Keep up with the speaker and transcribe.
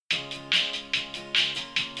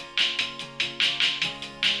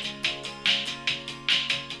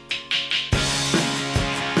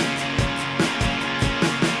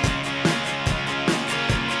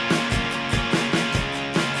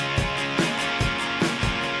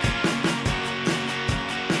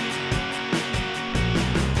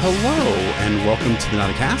Hello, and welcome to the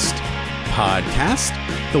Nauticast podcast,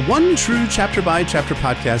 the one true chapter-by-chapter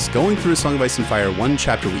podcast going through A Song of Ice and Fire one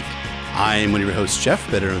chapter a week. I'm one of your hosts, Jeff,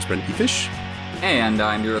 better known as Brendan P. Fish. And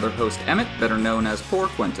I'm your other host, Emmett, better known as Poor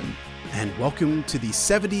Quentin. And welcome to the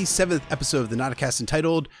 77th episode of the Nauticast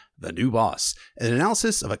entitled The New Boss, an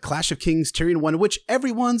analysis of A Clash of Kings Tyrion 1 in which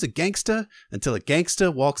everyone's a gangsta until a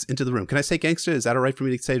gangsta walks into the room. Can I say gangsta? Is that all right for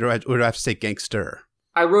me to say, or do I have to say gangster?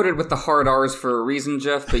 I wrote it with the hard R's for a reason,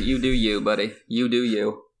 Jeff, but you do you, buddy. You do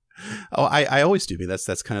you. Oh, I always do me.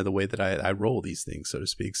 That's kind of the way that I roll these things, so to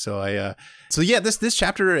speak. So this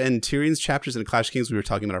chapter and Tyrion's chapters in Clash of Kings we were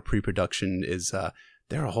talking about our pre-production is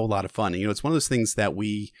they're a whole lot of fun. And, it's one of those things that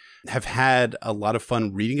we have had a lot of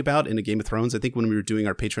fun reading about in a Game of Thrones. I think when we were doing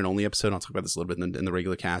our Patreon only episode, I'll talk about this a little bit in the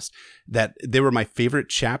regular cast, that they were my favorite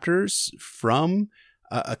chapters from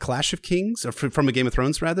A Clash of Kings, or from a Game of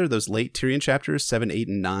Thrones rather. Those late Tyrion chapters 7, 8,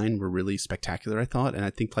 and 9 were really spectacular, I thought, and I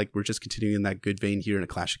think we're just continuing in that good vein here in A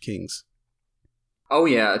Clash of Kings. Oh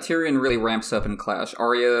yeah, Tyrion really ramps up in Clash.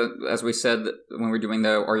 Arya, as we said when we were doing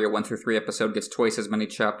the Arya 1 through 3 episode, gets twice as many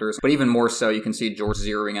chapters, but even more so, you can see George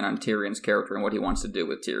zeroing in on Tyrion's character and what he wants to do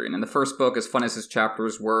with Tyrion. In the first book, as fun as his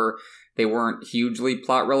chapters were, they weren't hugely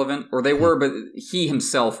plot relevant, or they were, but he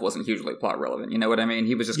himself wasn't hugely plot relevant. You know what I mean?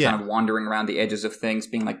 He was just kind of wandering around the edges of things,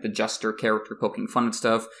 being like the jester character, poking fun at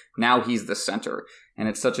stuff. Now he's the center, and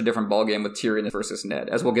it's such a different ballgame with Tyrion versus Ned,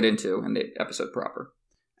 as we'll get into in the episode proper.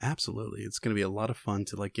 Absolutely. It's going to be a lot of fun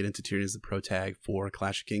to get into Tyrion as the protag for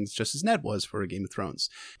Clash of Kings, just as Ned was for a Game of Thrones.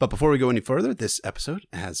 But before we go any further, this episode,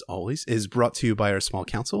 as always, is brought to you by our small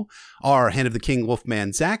council, our Hand of the King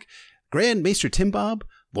Wolfman Zach, Grand Maester Tim Bob,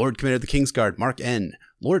 Lord Commander of the Kingsguard Mark N.,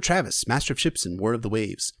 Lord Travis, Master of Ships and Ward of the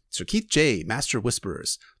Waves, Sir Keith J., Master of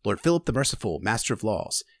Whisperers, Lord Philip the Merciful, Master of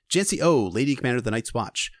Laws, Jancy O., Lady Commander of the Night's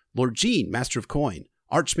Watch, Lord Jean, Master of Coin,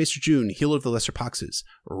 Archmaester June, Healer of the Lesser Poxes,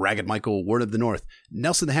 Ragged Michael, Ward of the North,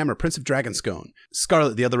 Nelson the Hammer, Prince of Dragonscone,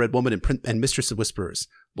 Scarlet the Other Red Woman and Mistress of Whisperers,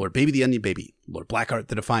 Lord Baby the Onion Baby, Lord Blackheart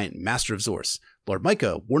the Defiant, Master of Zorse, Lord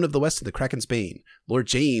Micah, Warden of the West and the Kraken's Bane, Lord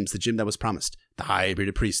James, the Gem that was promised, the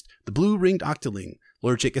High-Bearded Priest, the Blue-Ringed Octoling,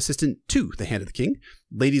 Lord Jake Assistant to the Hand of the King,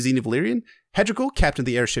 Lady Xena Valerian, Hedrigal, Captain of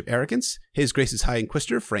the Airship Arrogance, His Grace's High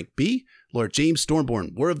Inquisitor, Frank B., Lord James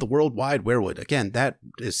Stormborn, War of the Worldwide Werewood. Again, that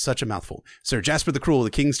is such a mouthful. Sir Jasper the Cruel, the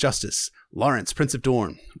King's Justice, Lawrence, Prince of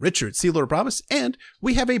Dorne, Richard, Sea Lord of Brabus, and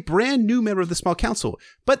we have a brand new member of the small council,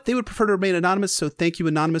 but they would prefer to remain anonymous, so thank you,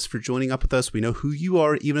 Anonymous, for joining up with us. We know who you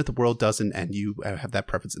are, even if the world doesn't, and you have that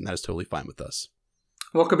preference, and that is totally fine with us.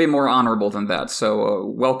 What could be more honorable than that? So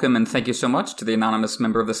welcome and thank you so much to the anonymous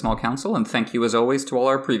member of the small council, and thank you as always to all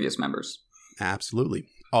our previous members. Absolutely.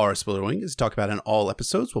 Our spoiler wing is to talk about in all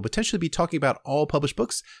episodes. We'll potentially be talking about all published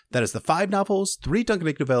books. That is the 5 novels, 3 Duncan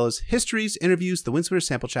Lake novellas, histories, interviews, the Windsweeper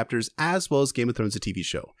sample chapters, as well as Game of Thrones, the TV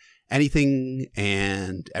show. Anything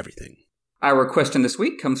and everything. Our question this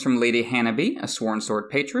week comes from Lady Hannah B., a Sworn Sword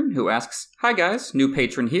patron, who asks, "Hi guys, new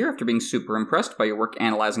patron here after being super impressed by your work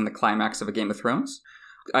analyzing the climax of A Game of Thrones.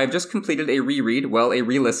 I've just completed a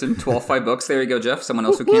re-listen to all 5 books." There you go, Jeff, someone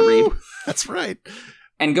else who can't read. That's right.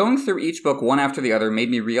 "And going through each book one after the other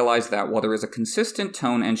made me realize that while there is a consistent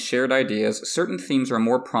tone and shared ideas, certain themes are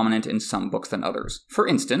more prominent in some books than others. For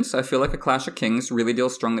instance, I feel like A Clash of Kings really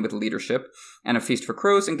deals strongly with leadership, and A Feast for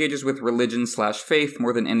Crows engages with religion/faith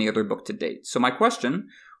more than any other book to date. So my question,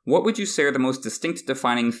 what would you say are the most distinct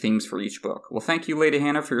defining themes for each book?" Well, thank you, Lady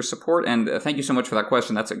Hannah, for your support, and thank you so much for that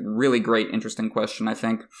question. That's a really great, interesting question, I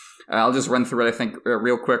think. I'll just run through it, I think,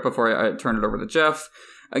 real quick before I turn it over to Jeff.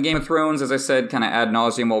 A Game of Thrones, as I said, kind of ad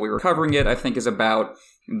nauseum while we were covering it, I think is about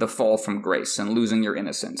the fall from grace and losing your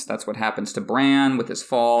innocence. That's what happens to Bran with his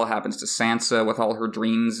fall, happens to Sansa with all her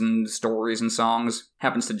dreams and stories and songs,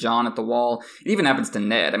 happens to Jon at the Wall. It even happens to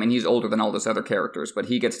Ned. I mean, he's older than all those other characters, but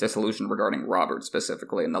he gets disillusioned regarding Robert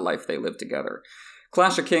specifically and the life they live together.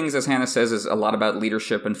 Clash of Kings, as Hannah says, is a lot about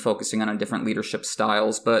leadership and focusing on different leadership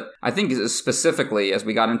styles, but I think specifically, as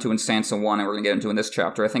we got into in Sansa 1 and we're going to get into in this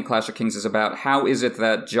chapter, I think Clash of Kings is about how is it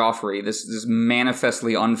that Joffrey, this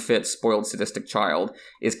manifestly unfit, spoiled, sadistic child,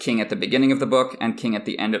 is king at the beginning of the book and king at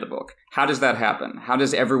the end of the book. How does that happen? How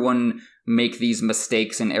does everyone make these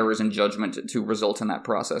mistakes and errors in judgment to result in that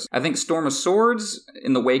process? I think Storm of Swords,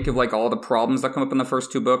 in the wake of all the problems that come up in the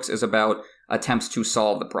first 2 books, is about attempts to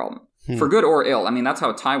solve the problem. For good or ill. I mean, that's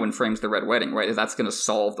how Tywin frames the Red Wedding, right? That's going to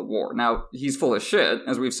solve the war. Now, he's full of shit,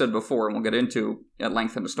 as we've said before, and we'll get into at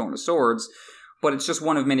length in the Storm of Swords, but it's just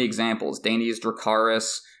one of many examples. Daenerys,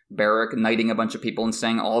 Dracarys, Beric knighting a bunch of people and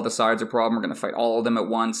saying all the sides are a problem, we're going to fight all of them at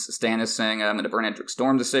once. Stannis saying, I'm going to burn Edric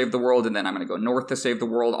Storm to save the world, and then I'm going to go north to save the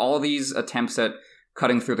world. All of these attempts at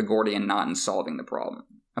cutting through the Gordian knot and solving the problem.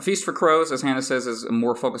 A Feast for Crows, as Hannah says, is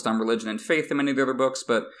more focused on religion and faith than many of the other books,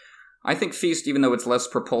 but I think Feast, even though it's less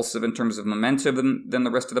propulsive in terms of momentum than the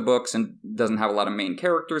rest of the books and doesn't have a lot of main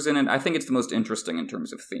characters in it, I think it's the most interesting in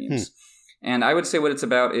terms of themes. And I would say what it's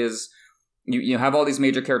about is you have all these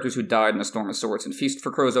major characters who died in A Storm of Swords, and Feast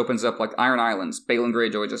for Crows opens up like Iron Islands, Balin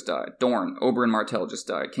Greyjoy just died, Dorne, Oberyn Martell just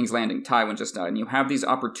died, King's Landing, Tywin just died, and you have these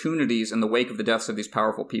opportunities in the wake of the deaths of these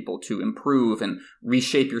powerful people to improve and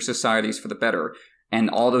reshape your societies for the better. And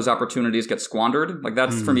all those opportunities get squandered. Like,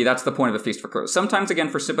 that's, for me, that's the point of A Feast for Crows. Sometimes, again,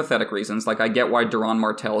 for sympathetic reasons. Like, I get why Doran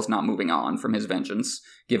Martell is not moving on from his vengeance,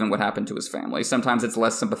 given what happened to his family. Sometimes it's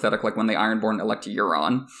less sympathetic, like when the Ironborn elect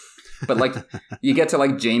Euron. But, like, you get to,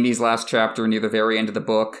 like, Jaime's last chapter near the very end of the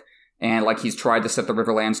book, and, like, he's tried to set the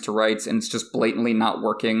Riverlands to rights, and it's just blatantly not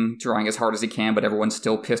working, trying as hard as he can, but everyone's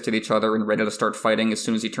still pissed at each other and ready to start fighting as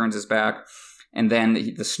soon as he turns his back. And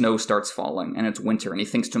then the snow starts falling, and it's winter, and he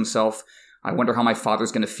thinks to himself, I wonder how my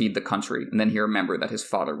father's going to feed the country. And then he remembered that his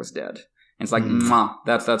father was dead. And it's like, mwah,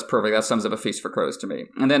 that's perfect. That sums up A Feast for Crows to me.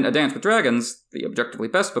 And then A Dance with Dragons, the objectively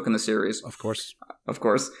best book in the series. Of course,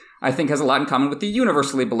 I think has a lot in common with the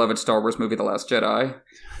universally beloved Star Wars movie, The Last Jedi,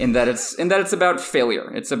 in that it's about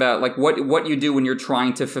failure. It's about like what you do when you're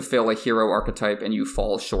trying to fulfill a hero archetype and you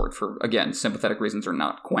fall short for, again, sympathetic reasons or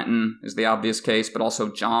not. Quentin is the obvious case, but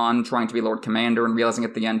also Jon trying to be Lord Commander and realizing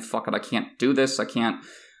at the end, fuck it, I can't do this. I can't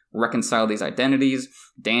reconcile these identities.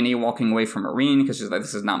 Dany walking away from Meereen because she's like,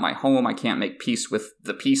 this is not my home. I can't make peace with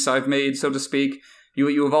the peace I've made, so to speak.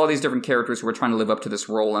 You have all these different characters who are trying to live up to this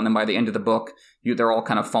role, and then by the end of the book, they're all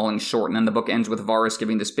kind of falling short. And then the book ends with Varys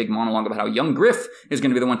giving this big monologue about how young Griff is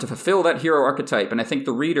going to be the one to fulfill that hero archetype. And I think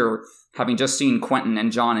the reader, having just seen Quentin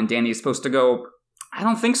and Jon and Dany, is supposed to go, I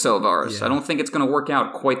don't think so, Varys. Yeah. I don't think it's going to work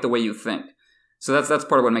out quite the way you think. So that's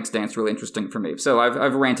part of what makes Dance really interesting for me. So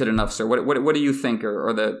I've ranted enough, sir. What do you think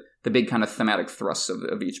are the big kind of thematic thrusts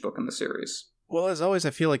of each book in the series? Well, as always, I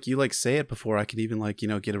feel like you say it before I could even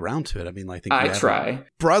get around to it. I mean, I think I try.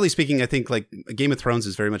 Broadly speaking, I think like Game of Thrones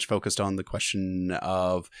is very much focused on the question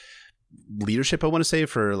of leadership. I want to say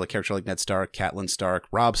for a character like Ned Stark, Catelyn Stark,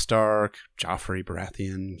 Robb Stark, Joffrey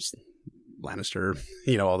Baratheon, Lannister,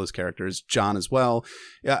 all those characters, Jon as well.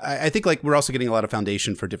 I think like we're also getting a lot of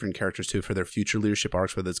foundation for different characters too for their future leadership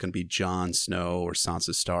arcs, whether it's going to be Jon Snow or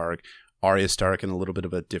Sansa Stark, Arya Stark in a little bit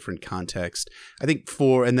of a different context. I think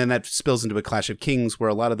and then that spills into A Clash of Kings where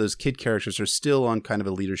a lot of those kid characters are still on kind of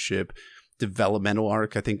a leadership developmental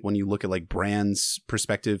arc. I think when you look at like Bran's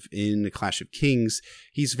perspective in A Clash of Kings,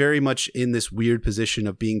 he's very much in this weird position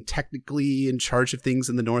of being technically in charge of things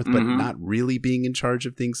in the North, but not really being in charge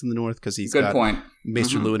of things in the North because he's got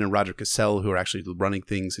Maester Luwin and Roderick Cassel who are actually running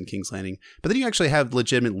things in King's Landing. But then you actually have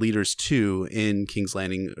legitimate leaders too in King's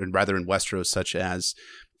Landing, or rather in Westeros, such as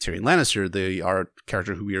Tyrion Lannister, our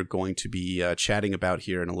character who we are going to be chatting about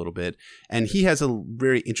here in a little bit. And he has a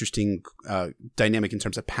very interesting dynamic in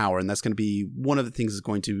terms of power. And that's going to be one of the things that's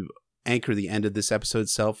going to anchor the end of this episode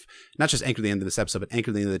itself. Not just anchor the end of this episode, but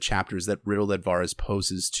anchor the end of the chapters, that riddle that Varys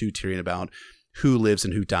poses to Tyrion about who lives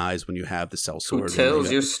and who dies when you have the sellsword. Who tells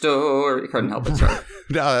your story? Couldn't help it, sorry.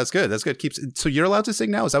 No, that's good. That's good. So you're allowed to sing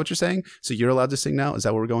now? Is that what you're saying? So you're allowed to sing now? Is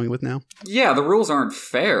that what we're going with now? Yeah, the rules aren't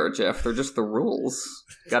fair, Jeff. They're just the rules.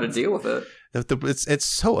 Got to deal with it. It's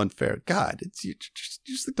so unfair. God, you're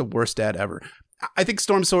just like the worst dad ever. I think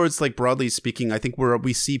Storm Swords, like broadly speaking, I think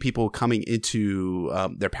we see people coming into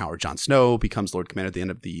their power. Jon Snow becomes Lord Commander at the end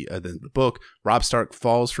of the book. Robb Stark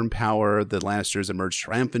falls from power. The Lannisters emerge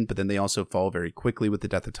triumphant, but then they also fall very quickly with the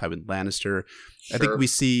death of Tywin Lannister. Sure. I think we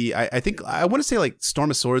see. I want to say like Storm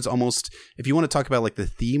of Swords. Almost, if you want to talk about like the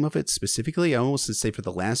theme of it specifically, I almost would say for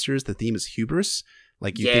the Lannisters, the theme is hubris.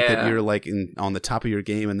 Like you think that you're like on the top of your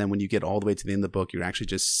game, and then when you get all the way to the end of the book, you're actually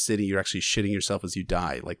just sitting, you're actually shitting yourself as you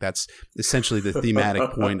die. Like that's essentially the thematic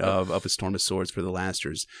point of A Storm of Swords for the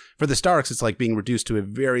Lannisters. For the Starks, it's like being reduced to a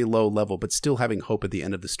very low level, but still having hope at the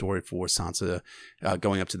end of the story for Sansa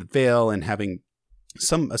going up to the Vale and having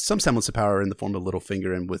some semblance of power in the form of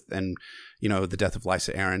Littlefinger and the death of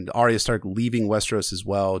Lysa Arryn. Arya Stark leaving Westeros as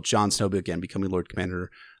well. Jon Snow again becoming Lord Commander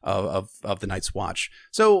of the Night's Watch.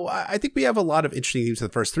 So I think we have a lot of interesting themes in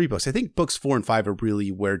the first three books. I think books 4 and 5 are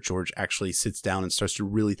really where George actually sits down and starts to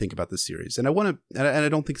really think about the series. And I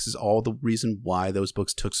don't think this is all the reason why those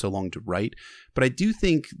books took so long to write, but I do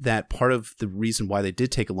think that part of the reason why they did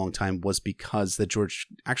take a long time was because that George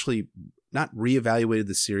actually not reevaluated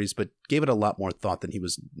the series, but gave it a lot more thought than he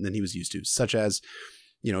was used to, such as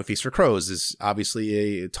A Feast for Crows is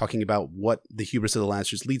obviously talking about what the hubris of the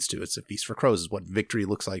Lannisters leads to. It's a Feast for Crows is what victory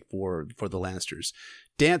looks like for the Lannisters.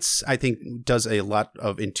 Dance, I think, does a lot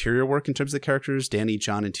of interior work in terms of the characters, Dany,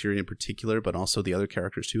 Jon, and Tyrion in particular, but also the other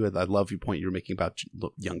characters too. I love your point you were making about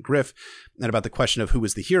young Griff and about the question of who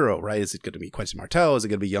is the hero, right? Is it going to be Quentyn Martell? Is it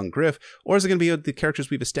going to be young Griff? Or is it going to be the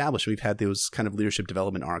characters we've established? We've had those kind of leadership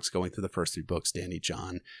development arcs going through the first 3 books, Dany,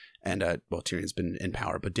 Jon, and Tyrion's been in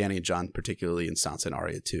power, but Dany and Jon particularly, and Sansa and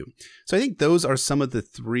Arya too. So I think those are some of the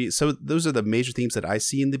 3. So those are the major themes that I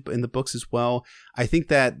see in the books as well. I think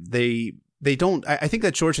that they don't. I think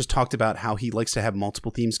that George has talked about how he likes to have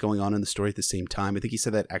multiple themes going on in the story at the same time. I think he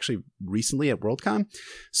said that actually recently at Worldcon.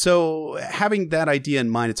 So having that idea in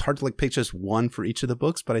mind, it's hard to pick just one for each of the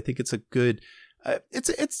books, but I think it's a good. It's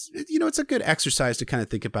a good exercise to kind of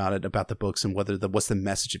think about the books and what's the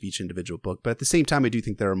message of each individual book. But at the same time, I do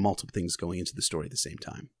think there are multiple things going into the story at the same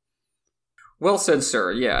time. Well said,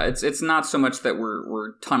 sir. Yeah, it's not so much that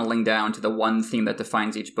we're tunneling down to the one theme that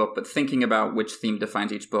defines each book, but thinking about which theme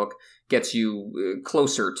defines each book gets you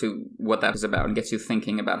closer to what that is about and gets you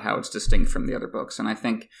thinking about how it's distinct from the other books. And I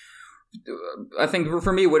think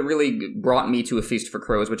for me, what really brought me to A Feast for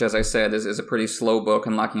Crows, which, as I said, is a pretty slow book,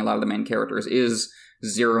 unlocking a lot of the main characters, is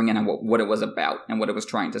zeroing in on what it was about and what it was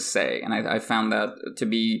trying to say. And I found that to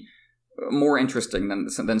be more interesting than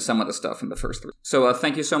some of the stuff in the first 3. So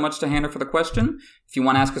thank you so much to Hannah for the question. If you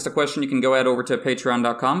want to ask us a question, you can go ahead over to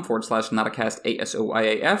patreon.com/notacast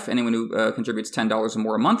ASOIAF. Anyone who contributes $10 or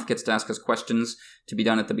more a month gets to ask us questions to be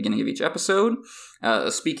done at the beginning of each episode.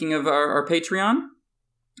 Speaking of our Patreon,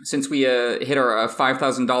 since we hit our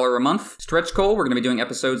 $5,000 a month stretch goal, we're going to be doing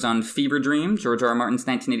episodes on Fever Dream, George R.R. Martin's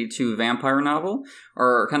 1982 vampire novel.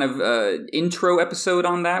 Our kind of intro episode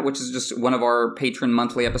on that, which is just one of our patron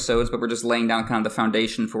monthly episodes, but we're just laying down kind of the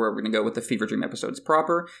foundation for where we're going to go with the Fever Dream episodes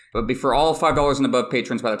proper. But be for all $5 and above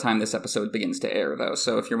patrons by the time this episode begins to air, though.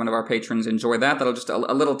 So if you're one of our patrons, enjoy that. That'll just a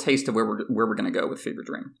little taste of where we're going to go with Fever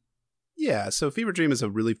Dream. Yeah, so Fever Dream is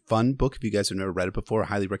a really fun book. If you guys have never read it before, I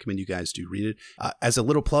highly recommend you guys do read it. As a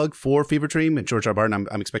little plug for Fever Dream and George R. R. Martin,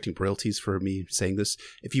 I'm expecting royalties for me saying this.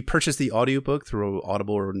 If you purchase the audiobook through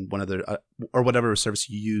Audible or one other or whatever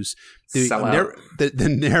service you use,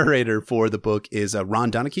 the narrator for the book is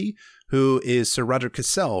Ron Donachie, who is Sir Roderick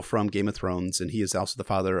Cassel from Game of Thrones, and he is also the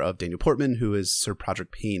father of Daniel Portman, who is Sir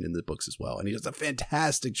Podrick Payne in the books as well. And he does a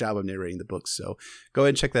fantastic job of narrating the books. So go ahead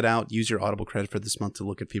and check that out. Use your Audible credit for this month to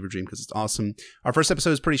look at Fever Dream because it's awesome. Our first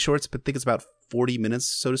episode is pretty short, but I think it's about 40 minutes,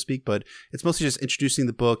 so to speak, but it's mostly just introducing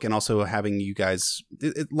the book and also having you guys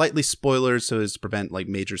lightly spoilers, so as to prevent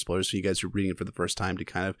major spoilers for you guys who are reading it for the first time to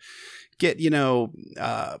kind of get,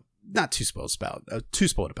 not too spoiled about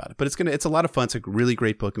it, but it's a lot of fun. It's a really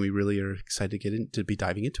great book, and we really are excited to be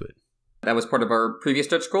diving into it. That was part of our previous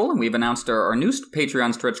stretch goal, and we've announced our new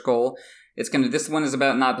Patreon stretch goal. This one is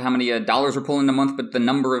about not how many dollars we're pulling a month, but the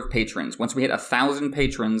number of patrons. Once we hit 1,000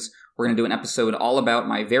 patrons, we're going to do an episode all about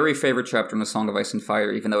my very favorite chapter in The Song of Ice and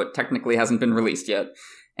Fire, even though it technically hasn't been released yet.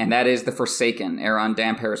 And that is The Forsaken, Aeron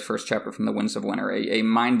Damphair's first chapter from The Winds of Winter, a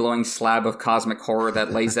mind-blowing slab of cosmic horror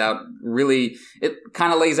that lays out it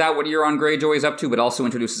kind of lays out what Euron Greyjoy is up to, but also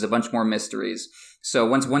introduces a bunch more mysteries. So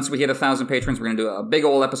once we hit 1,000 patrons, we're going to do a big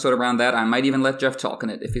old episode around that. I might even let Jeff talk in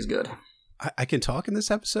it if he's good. I can talk in this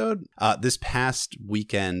episode. This past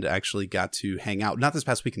weekend, I actually got to hang out. Not this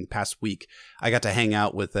past weekend, the past week. I got to hang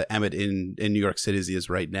out with Emmett in New York City as he is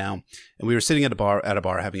right now. And we were sitting at a bar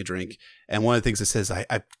having a drink. And one of the things it says,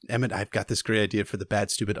 Emmett, I've got this great idea for the Bad,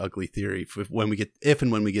 Stupid, Ugly theory when we get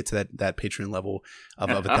to that Patreon level of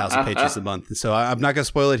 1,000 pages a month. And so I'm not going to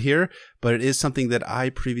spoil it here, but it is something that I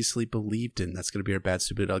previously believed in. That's going to be our Bad,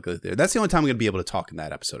 Stupid, Ugly theory. That's the only time I'm going to be able to talk in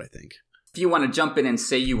that episode, I think. If you want to jump in and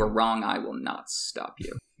say you were wrong, I will not stop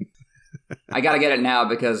you. I got to get it now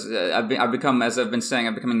because I've become, as I've been saying,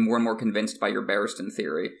 I'm becoming more and more convinced by your Barristan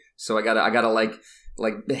theory. So I gotta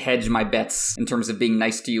hedge my bets in terms of being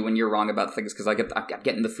nice to you when you're wrong about things, because I'm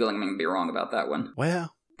getting the feeling I'm going to be wrong about that one.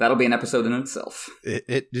 Well, that'll be an episode in itself.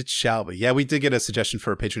 It shall be. Yeah, we did get a suggestion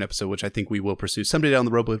for a Patreon episode, which I think we will pursue someday down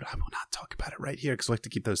the road, but I will not talk about it right here because we like to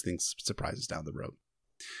keep those things surprises down the road.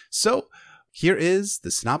 So here is the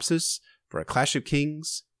synopsis for A Clash of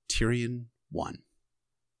Kings, Tyrion 1.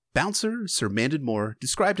 Bouncer Sir Mandon Moore,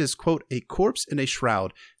 described as, quote, a corpse in a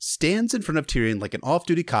shroud, stands in front of Tyrion like an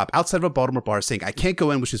off-duty cop outside of a Baltimore bar saying, I can't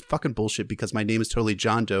go in, which is fucking bullshit because my name is totally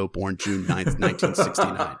John Doe, born June 9th,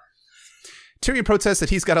 1969. Tyrion protests that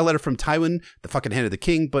he's got a letter from Tywin, the fucking hand of the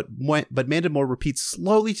king, but Mandon Moore repeats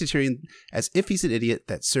slowly to Tyrion as if he's an idiot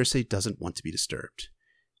that Cersei doesn't want to be disturbed.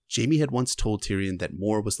 Jaime had once told Tyrion that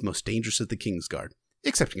Moore was the most dangerous of the Kingsguard.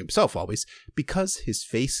 excepting himself always, because his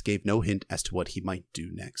face gave no hint as to what he might do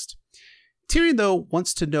next. Tyrion, though,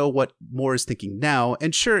 wants to know what Mor is thinking now,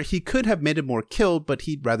 and sure, he could have Mandon Mor killed, but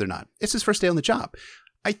he'd rather not. It's his first day on the job.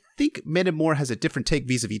 I think Mandon Mor has a different take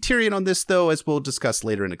vis-a-vis Tyrion on this, though, as we'll discuss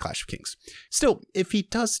later in A Clash of Kings. Still, if he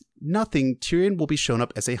does nothing, Tyrion will be shown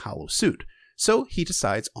up as a hollow suit, so he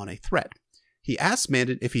decides on a threat. He asks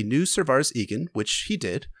Mandon if he knew Ser Varys Egen, which he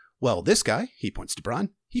did. Well, this guy, he points to Bronn,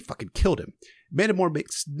 he fucking killed him. Mandon Mor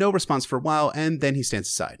makes no response for a while, and then he stands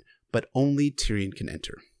aside. But only Tyrion can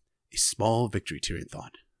enter. A small victory, Tyrion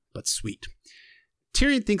thought, but sweet.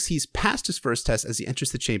 Tyrion thinks he's passed his first test as he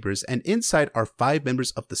enters the chambers, and inside are 5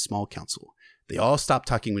 members of the small council. They all stop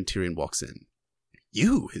talking when Tyrion walks in.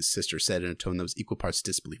 "You," his sister said in a tone that was equal parts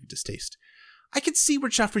disbelief and distaste. I can see where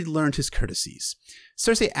Joffrey learned his courtesies.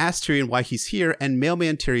 Cersei asks Tyrion why he's here, and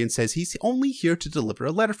Mailman Tyrion says he's only here to deliver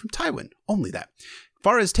a letter from Tywin. Only that.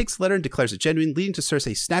 Varys takes the letter and declares it genuine, leading to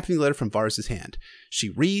Cersei snapping the letter from Varys' hand. She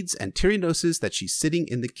reads, and Tyrion notices that she's sitting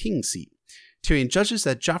in the king's seat. Tyrion judges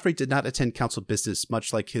that Joffrey did not attend council business,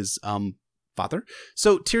 much like his, father,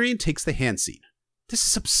 so Tyrion takes the hand seat. "This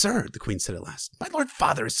is absurd," the queen said at last. "My lord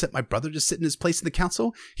father has sent my brother to sit in his place in the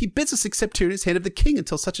council. He bids us accept Tyrion as hand of the king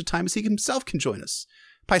until such a time as he himself can join us."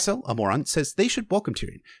 Pycelle, a moron, says they should welcome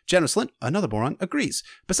Tyrion. Janos Slynt, another moron, agrees.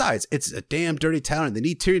 Besides, it's a damn dirty town and they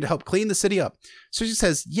need Tyrion to help clean the city up. Cersei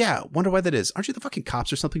says, "Yeah, wonder why that is. Aren't you the fucking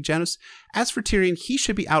cops or something, Janos?" As for Tyrion, he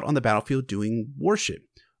should be out on the battlefield doing worship.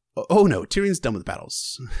 Oh no, Tyrion's done with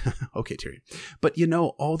battles. Okay, Tyrion. But you know,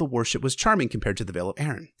 all the worship was charming compared to the Vale of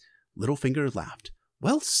Arryn. Littlefinger laughed.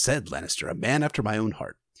 "Well said, Lannister, a man after my own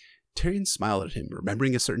heart." Tyrion smiled at him,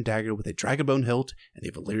 remembering a certain dagger with a dragonbone hilt and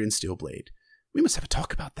a Valyrian steel blade. "We must have a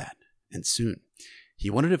talk about that, and soon." He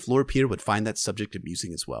wondered if Lord Peter would find that subject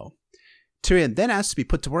amusing as well. Tyrion then asks to be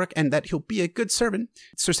put to work and that he'll be a good servant.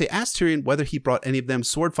 Cersei asked Tyrion whether he brought any of them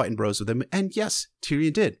sword-fighting bros with him, and yes,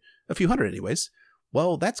 Tyrion did. A few hundred anyways.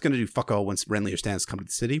 Well, that's going to do fuck all once Renly or Stannis come to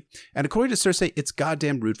the city. And according to Cersei, it's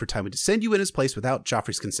goddamn rude for Tywin to send you in his place without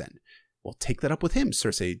Joffrey's consent. "Well, take that up with him,"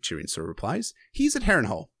 Cersei, Tyrion so replies. "He's at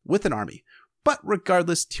Harrenhal, with an army." But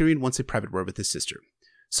regardless, Tyrion wants a private word with his sister.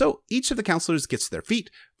 So each of the counselors gets to their feet.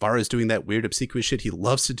 Varys doing that weird obsequious shit he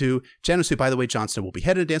loves to do. Janos, who by the way Jon Snow will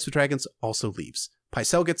behead in Dance with Dragons, also leaves.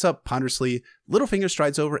 Pycelle gets up ponderously. Littlefinger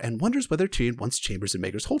strides over and wonders whether Tyrion wants Chambers and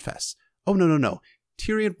Maegor's Holdfast. Oh no.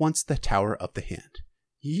 Tyrion wants the Tower of the Hand.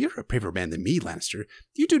 "You're a braver man than me, Lannister.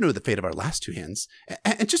 You do know the fate of our last 2 hands."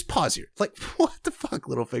 And just pause here. Like, what the fuck,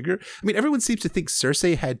 Littlefinger? I mean, everyone seems to think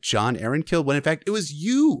Cersei had Jon Arryn killed, when in fact it was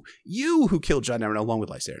you who killed Jon Arryn along with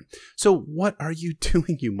Lysa Arryn. So what are you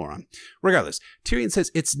doing, you moron? Regardless, Tyrion says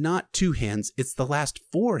it's not 2 hands, it's the last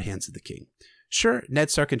 4 hands of the king. Sure, Ned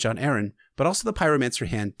Stark and Jon Arryn, but also the Pyromancer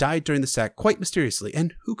hand died during the sack quite mysteriously,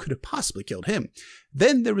 and who could have possibly killed him?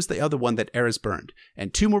 Then there was the other one that Aerys burned,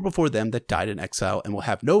 and 2 more before them that died in exile and will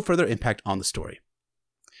have no further impact on the story.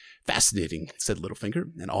 "Fascinating," said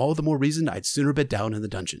Littlefinger, "and all the more reason I'd sooner bed down in the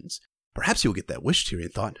dungeons." Perhaps you'll get that wish,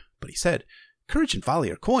 Tyrion thought, but he said, "Courage and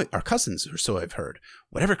folly are cousins, or so I've heard.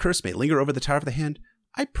 Whatever curse may linger over the Tower of the Hand,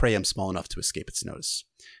 I pray I'm small enough to escape its notice."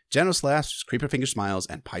 Janos laughs, Creeperfinger smiles,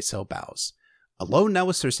 and Pycelle bows. Alone now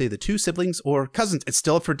with Cersei, the 2 siblings, or cousins, it's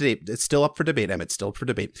still up for debate, Emmett,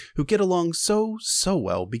 who get along so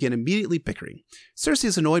well, begin immediately bickering. Cersei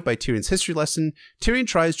is annoyed by Tyrion's history lesson. Tyrion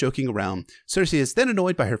tries joking around. Cersei is then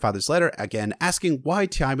annoyed by her father's letter, again asking why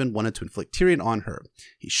Tywin wanted to inflict Tyrion on her.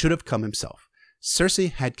 He should have come himself.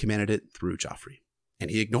 Cersei had commanded it through Joffrey. "And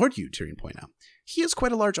he ignored you," Tyrion pointed out. "He has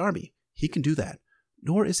quite a large army. He can do that.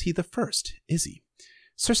 Nor is he the first, is he?"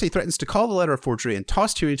 Cersei threatens to call the letter a forgery and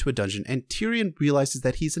toss Tyrion to a dungeon, and Tyrion realizes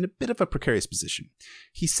that he's in a bit of a precarious position.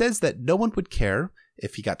 He says that no one would care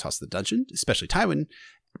if he got tossed to the dungeon, especially Tywin,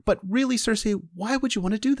 but really, Cersei, why would you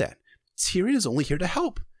want to do that? Tyrion is only here to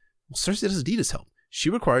help. Well, Cersei doesn't need his help.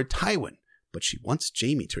 She required Tywin, but she wants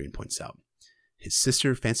Jaime, Tyrion points out. His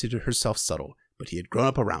sister fancied herself subtle, but he had grown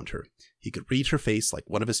up around her. He could read her face like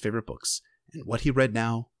one of his favorite books, and what he read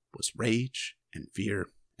now was rage and fear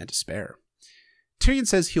and despair. Tyrion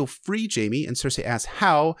says he'll free Jaime, and Cersei asks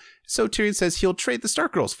how, so Tyrion says he'll trade the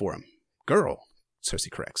Stark girls for him. Girl,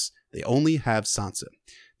 Cersei corrects. They only have Sansa.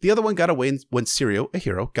 The other one got away when Syrio, a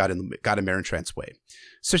hero, got in Merentrant's way.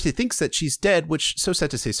 Cersei thinks that she's dead, which, so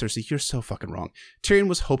sad to say, Cersei, you're so fucking wrong. Tyrion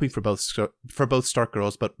was hoping for both Stark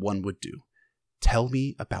girls, but one would do. "Tell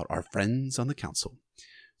me about our friends on the council."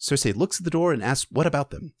 Cersei looks at the door and asks what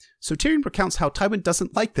about them. So Tyrion recounts how Tywin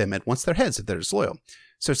doesn't like them and wants their heads if they're disloyal.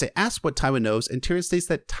 Cersei asks what Tywin knows, and Tyrion states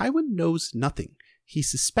that Tywin knows nothing. He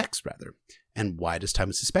suspects, rather. And why does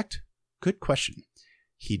Tywin suspect? Good question.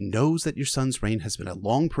 He knows that your son's reign has been a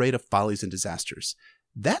long parade of follies and disasters.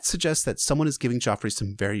 That suggests that someone is giving Joffrey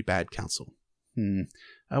some very bad counsel.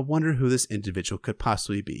 I wonder who this individual could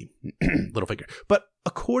possibly be. Littlefinger. But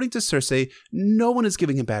according to Cersei, no one is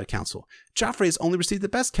giving him bad counsel. Joffrey has only received the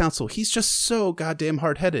best counsel. He's just so goddamn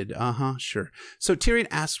hard-headed. Sure. So Tyrion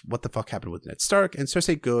asks what the fuck happened with Ned Stark, and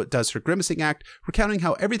Cersei does her grimacing act, recounting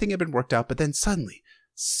how everything had been worked out, but then suddenly,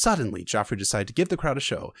 Joffrey decided to give the crowd a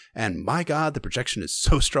show. And my god, the projection is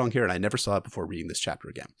so strong here, and I never saw it before reading this chapter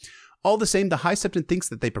again. All the same, the High Septon thinks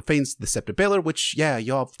that they profaned the Sept of Baelor, which, yeah,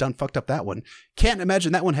 y'all have done fucked up that one. Can't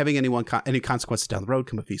imagine that one having any consequences down the road.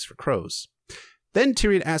 Come a feast for crows. Then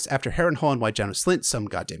Tyrion asks after Harrenhal and White Janos Slynt, some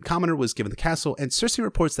goddamn commoner, was given the castle, and Cersei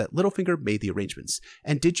reports that Littlefinger made the arrangements.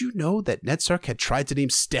 And did you know that Ned Stark had tried to name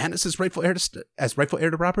Stannis as rightful heir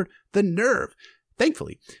to Robert? The nerve!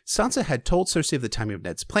 Thankfully, Sansa had told Cersei of the timing of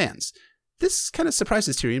Ned's plans. This kind of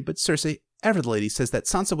surprises Tyrion, but Cersei, ever the lady, says that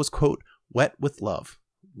Sansa was, quote, wet with love.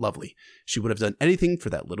 Lovely. She would have done anything for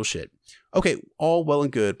that little shit. Okay, all well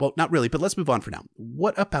and good. Well, not really, but let's move on for now.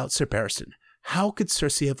 What about Ser Barristan? How could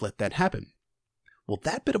Cersei have let that happen? Well,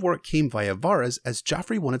 that bit of work came via Varys, as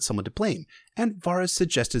Joffrey wanted someone to blame, and Varys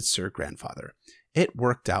suggested Ser Grandfather. It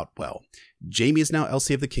worked out well. Jaime is now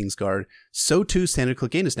LC of the Kingsguard. So too Sandor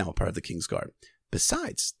Clegane is now a part of the Kingsguard.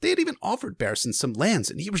 Besides, they had even offered Barristan some lands,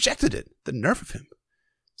 and he rejected it. The nerve of him.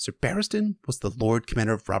 Ser Barristan was the Lord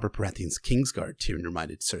Commander of Robert Baratheon's Kingsguard, Tyrion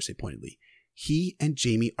reminded Cersei pointedly. He and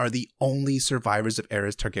Jaime are the only survivors of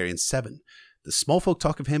Aerys Targaryen 7. The small folk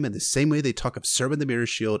talk of him in the same way they talk of Serban the Mirror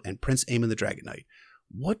Shield and Prince Aemon the Dragon Knight.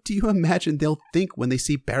 What do you imagine they'll think when they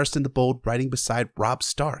see Barristan the Bold riding beside Robb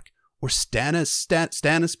Stark? Or Stannis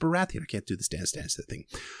Baratheon? I can't do the Stannis thing.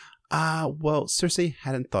 Well, Cersei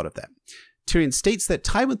hadn't thought of that. Tyrion states that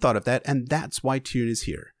Tywin thought of that, and that's why Tyrion is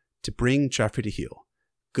here. To bring Joffrey to heel.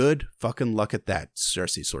 Good fucking luck at that,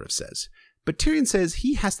 Cersei sort of says. But Tyrion says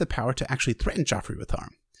he has the power to actually threaten Joffrey with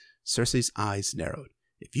harm. Cersei's eyes narrowed.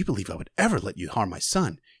 If you believe I would ever let you harm my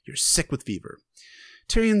son, you're sick with fever.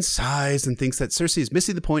 Tyrion sighs and thinks that Cersei is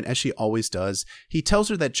missing the point, as she always does. He tells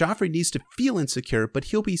her that Joffrey needs to feel insecure, but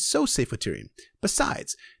he'll be so safe with Tyrion.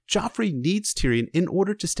 Besides, Joffrey needs Tyrion in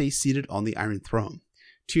order to stay seated on the Iron Throne.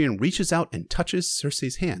 Tyrion reaches out and touches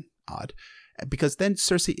Cersei's hand. Odd. Because then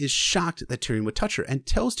Cersei is shocked that Tyrion would touch her and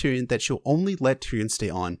tells Tyrion that she'll only let Tyrion stay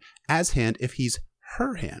on as hand if he's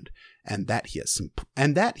her hand, and that he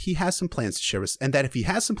has some plans to share with, and that if he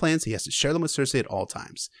has some plans, he has to share them with Cersei at all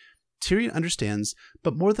times. Tyrion understands,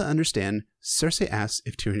 but more than understand, Cersei asks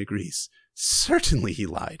if Tyrion agrees. Certainly, he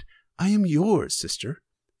lied. I am yours, sister,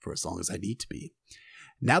 for as long as I need to be.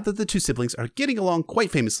 Now that the two siblings are getting along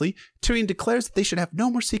quite famously, Tyrion declares that they should have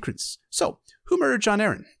no more secrets. So, who murdered Jon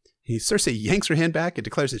Arryn? Cersei yanks her hand back and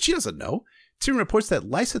declares that she doesn't know. Tyrion reports that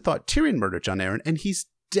Lysa thought Tyrion murdered Jon Arryn, and he's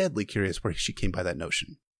deadly curious where she came by that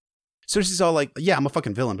notion. Cersei's all like, yeah, I'm a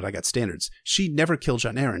fucking villain, but I got standards. She never killed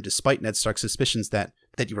Jon Arryn, despite Ned Stark's suspicions that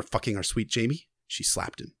you were fucking our sweet Jaime. She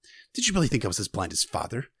slapped him. Did you really think I was as blind as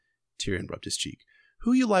father? Tyrion rubbed his cheek.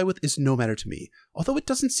 Who you lie with is no matter to me, although it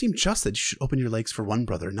doesn't seem just that you should open your legs for one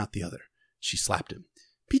brother and not the other. She slapped him.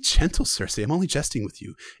 Be gentle, Cersei. I'm only jesting with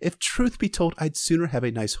you. If truth be told, I'd sooner have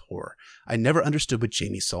a nice whore. I never understood what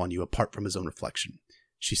Jaime saw in you apart from his own reflection.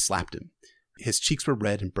 She slapped him. His cheeks were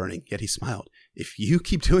red and burning, yet he smiled. If you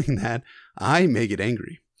keep doing that, I may get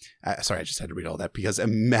angry. Sorry, I just had to read all that because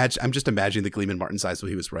I'm just imagining the gleam in Martin's eyes while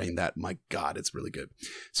he was writing that. My God, it's really good.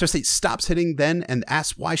 Cersei stops hitting then and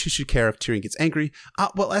asks why she should care if Tyrion gets angry.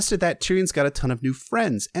 Well, as to that, Tyrion's got a ton of new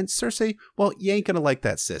friends. And Cersei, well, you ain't gonna like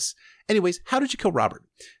that, sis. Anyways, how did you kill Robert?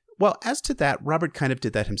 Well, as to that, Robert kind of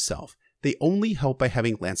did that himself. They only helped by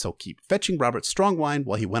having Lancel keep fetching Robert strong wine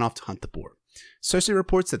while he went off to hunt the boar. Cersei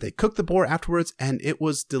reports that they cooked the boar afterwards, and it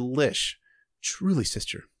was delish. Truly,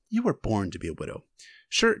 sister, you were born to be a widow.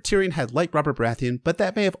 Sure, Tyrion had liked Robert Baratheon, but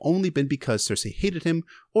that may have only been because Cersei hated him,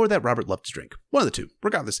 or that Robert loved to drink. One of the two.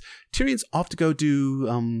 Regardless, Tyrion's off to go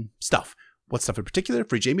do, stuff. What stuff in particular?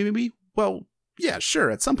 Free Jaime, maybe? Well, yeah,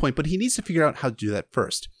 sure, at some point, but he needs to figure out how to do that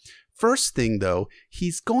first. First thing, though,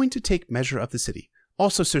 he's going to take measure of the city.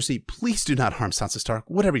 Also, Cersei, please do not harm Sansa Stark.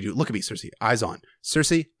 Whatever you do, look at me, Cersei. Eyes on.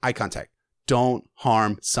 Cersei, eye contact. Don't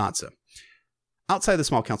harm Sansa. Outside the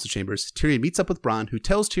small council chambers, Tyrion meets up with Bronn, who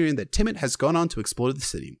tells Tyrion that Timett has gone on to explore the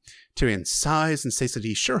city. Tyrion sighs and says that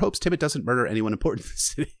he sure hopes Timett doesn't murder anyone important in the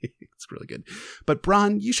city. It's really good. But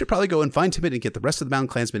Bronn, you should probably go and find Timett and get the rest of the Mountain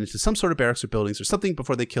Clansmen into some sort of barracks or buildings or something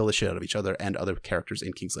before they kill the shit out of each other and other characters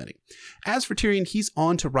in King's Landing. As for Tyrion, he's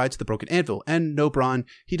on to ride to the Broken Anvil, and no, Bronn,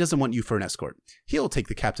 he doesn't want you for an escort. He'll take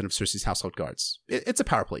the captain of Cersei's household guards. It's a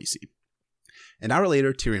power play, you see. An hour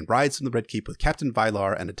later, Tyrion rides from the Red Keep with Captain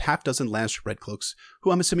Vylar and a half-dozen Lannister Redcloaks, who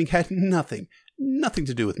I'm assuming had nothing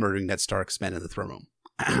to do with murdering Ned Stark's men in the throne room.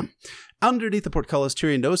 Underneath the portcullis,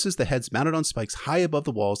 Tyrion notices the heads mounted on spikes high above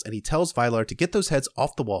the walls, and he tells Vylar to get those heads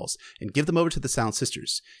off the walls and give them over to the Silent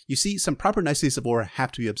Sisters. You see, some proper niceties of war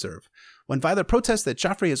have to be observed. When Vylar protests that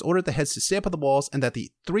Joffrey has ordered the heads to stay up on the walls and that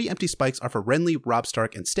the 3 empty spikes are for Renly, Robb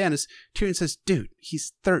Stark, and Stannis, Tyrion says, dude,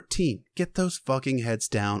 he's 13. Get those fucking heads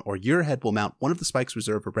down, or your head will mount one of the spikes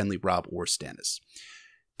reserved for Renly, Robb, or Stannis.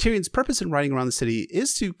 Tyrion's purpose in riding around the city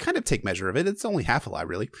is to kind of take measure of it. It's only half a lie,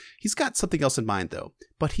 really. He's got something else in mind, though.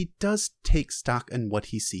 But he does take stock in what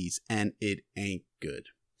he sees, and it ain't good.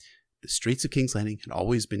 The streets of King's Landing had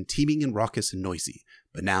always been teeming and raucous and noisy,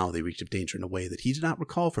 but now they reeked of danger in a way that he did not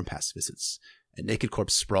recall from past visits. A naked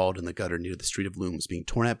corpse sprawled in the gutter near the Street of Looms, being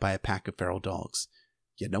torn at by a pack of feral dogs.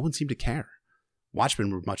 Yet no one seemed to care.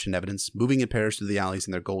 Watchmen were much in evidence, moving in pairs through the alleys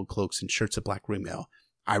in their gold cloaks and shirts of black ringmail,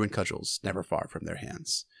 iron cudgels never far from their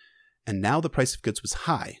hands. And now the price of goods was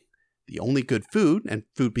high. The only good food, and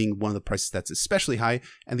food being one of the prices that's especially high,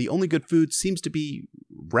 and the only good food seems to be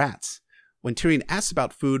rats. When Tyrion asks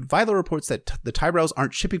about food, Vylar reports that the Tyrells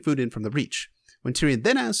aren't shipping food in from the Reach. When Tyrion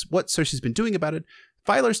then asks what Cersei's been doing about it,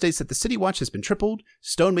 Vylar states that the city watch has been tripled,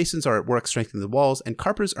 stonemasons are at work strengthening the walls, and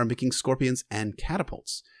carpenters are making scorpions and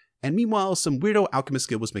catapults. And meanwhile, some weirdo alchemist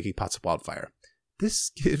guild was making pots of wildfire.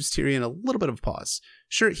 This gives Tyrion a little bit of a pause.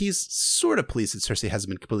 Sure, he's sort of pleased that Cersei hasn't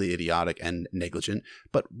been completely idiotic and negligent,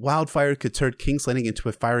 but wildfire could turn King's Landing into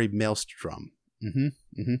a fiery maelstrom.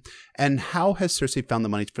 And how has Cersei found the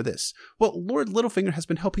money for this? Well, Lord Littlefinger has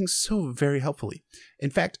been helping so very helpfully. In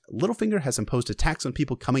fact, Littlefinger has imposed a tax on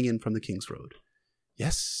people coming in from the King's Road.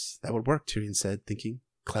 Yes, that would work, Tyrion said, thinking.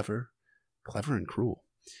 Clever and cruel.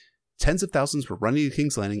 Tens of thousands were running to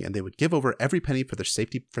King's Landing, and they would give over every penny for their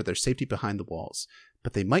safety behind the walls.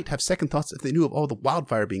 But they might have second thoughts if they knew of all the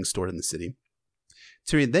wildfire being stored in the city.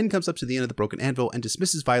 Tyrion then comes up to the inn of the Broken Anvil and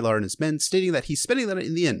dismisses Vylar and his men, stating that he's spending the night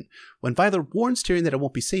in the inn. When Vylar warns Tyrion that it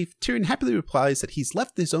won't be safe, Tyrion happily replies that he's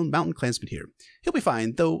left his own mountain clansmen here. He'll be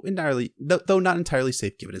fine, though not entirely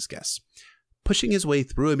safe given his guests. Pushing his way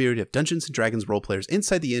through a myriad of Dungeons & Dragons role-players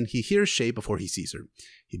inside the inn, he hears Shae before he sees her.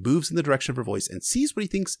 He moves in the direction of her voice and sees what he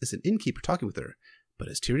thinks is an innkeeper talking with her. But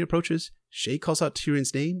as Tyrion approaches, Shae calls out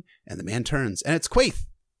Tyrion's name, and the man turns, and it's Quaithe!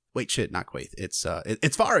 Wait, shit, not Quaithe. It's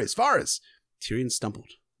Varys! Tyrion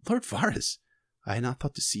stumbled. Lord Varys, I had not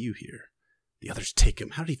thought to see you here. The others take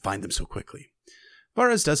him. How did he find them so quickly?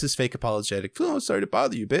 Varys does his fake apologetic, oh, sorry to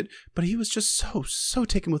bother you a bit, but he was just so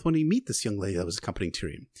taken with when he meet this young lady that was accompanying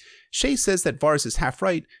Tyrion. Shae says that Varys is half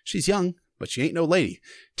right. She's young, but she ain't no lady.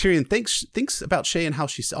 Tyrion thinks about Shae and how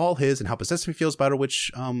she's all his and how possessive he feels about her,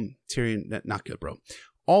 which, Tyrion, not good, bro.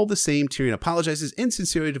 All the same, Tyrion apologizes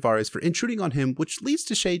insincerely to Varys for intruding on him, which leads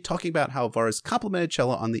to Shae talking about how Varys complimented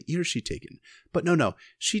Chella on the ear she'd taken. But no,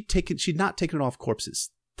 she'd not taken it off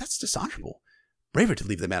corpses. That's dishonorable. Braver to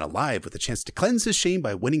leave the man alive with a chance to cleanse his shame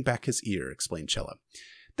by winning back his ear, explained Chella.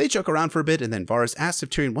 They joke around for a bit, and then Varys asks if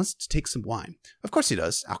Tyrion wants to take some wine. Of course he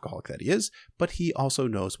does, alcoholic that he is, but he also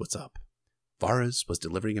knows what's up. Varys was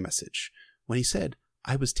delivering a message. When he said,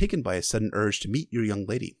 I was taken by a sudden urge to meet your young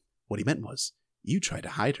lady, what he meant was, you tried to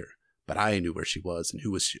hide her, but I knew where she was and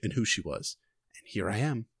who she was, and here I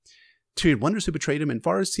am. Tyrion wonders who betrayed him, and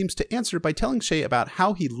Varys seems to answer by telling Shae about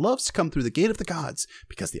how he loves to come through the Gate of the Gods,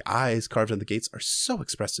 because the eyes carved on the gates are so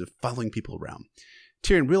expressive, following people around.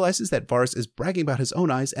 Tyrion realizes that Varys is bragging about his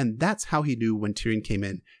own eyes, and that's how he knew when Tyrion came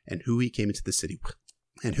in, and who he came into the city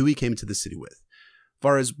with.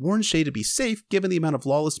 Varys warns Shae to be safe, given the amount of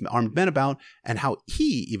lawless armed men about, and how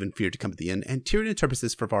he even feared to come to the inn, and Tyrion interprets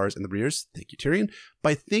this for Varys in the rears, thank you Tyrion,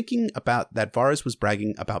 by thinking about that Varys was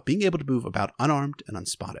bragging about being able to move about unarmed and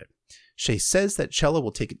unspotted. Shae says that Chella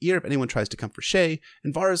will take an ear if anyone tries to come for Shae,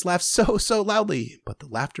 and Varys laughs so loudly, but the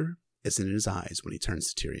laughter isn't in his eyes when he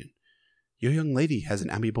turns to Tyrion. Your young lady has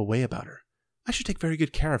an amiable way about her. I should take very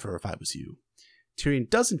good care of her if I was you. Tyrion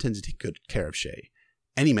does intend to take good care of Shae.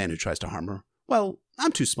 Any man who tries to harm her, well,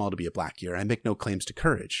 I'm too small to be a Blackyear, and I make no claims to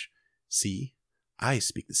courage. See, I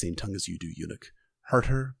speak the same tongue as you do, eunuch. Hurt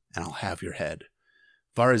her, and I'll have your head.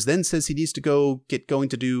 Varys then says he needs to get going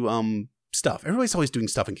to do, stuff. Everybody's always doing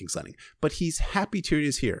stuff in King's Landing, but he's happy Tyrion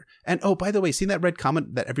is here. And oh, by the way, seen that red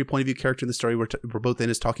comment that every point of view character in the story we're both in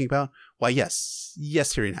is talking about? Why, yes,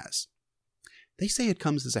 Tyrion has. They say it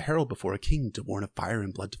comes as a herald before a king to warn of fire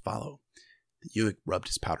and blood to follow. The eunuch rubbed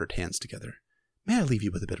his powdered hands together. May I leave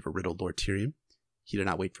you with a bit of a riddle, Lord Tyrion? He did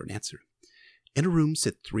not wait for an answer. In a room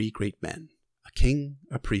sit 3 great men, a king,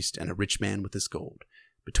 a priest, and a rich man with his gold.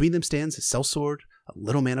 Between them stands a sellsword, a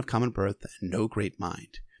little man of common birth, and no great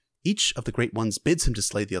mind. Each of the great ones bids him to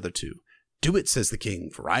slay the other 2. Do it, says the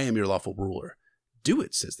king, for I am your lawful ruler. Do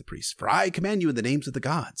it, says the priest, for I command you in the names of the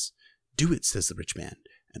gods. Do it, says the rich man,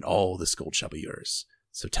 and all this gold shall be yours.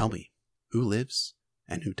 So tell me, who lives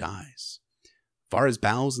and who dies? Varys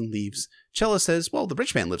bows and leaves. Chella says, well, the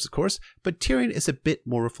rich man lives, of course, but Tyrion is a bit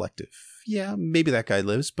more reflective. Yeah, maybe that guy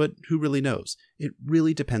lives, but who really knows? It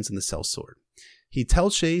really depends on the sellsword. He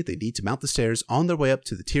tells Shae they need to mount the stairs on their way up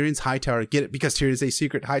to the Tyrion's high tower. Get it? Because Tyrion is a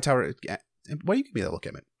secret high tower. Why do you give me that look,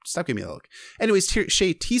 Emmett? Stop giving me that look. Anyways,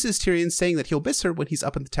 Shae teases Tyrion, saying that he'll miss her when he's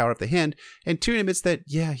up in the Tower of the Hand, and Tyrion admits that,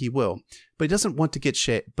 yeah, he will. But he doesn't want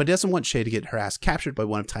Shae to get her ass captured by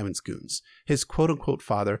one of Tywin's goons. His quote-unquote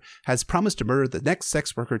father has promised to murder the next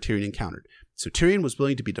sex worker Tyrion encountered, so Tyrion was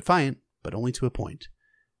willing to be defiant, but only to a point.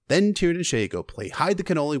 Then Tyrion and Shae go play hide the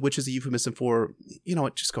cannoli, which is a euphemism for, you know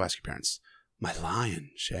what, just go ask your parents. My lion,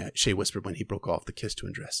 Shae whispered when he broke off the kiss to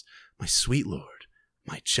undress. My sweet lord,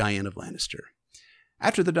 my giant of Lannister.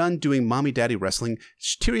 After they're done doing mommy-daddy wrestling,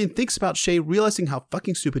 Tyrion thinks about Shae, realizing how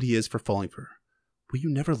fucking stupid he is for falling for her. Will you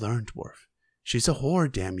never learn, dwarf? She's a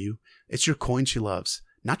whore, damn you. It's your coin she loves,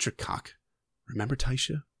 not your cock. Remember,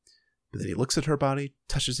 Tysha? But then he looks at her body,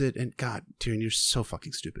 touches it, and God, Tyrion, you're so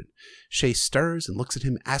fucking stupid. Shae stirs and looks at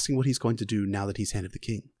him, asking what he's going to do now that he's Hand of the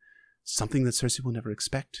King. Something that Cersei will never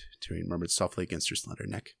expect, Tyrion murmured softly against her slender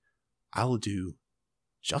neck. I'll do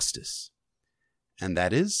justice. And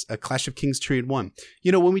that is A Clash of Kings Tyrion 1.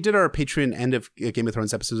 You know, when we did our Patreon end of Game of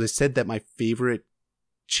Thrones episodes, I said that my favorite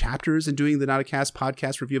chapters in doing the Not a Cast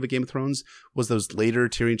podcast review of A Game of Thrones was those later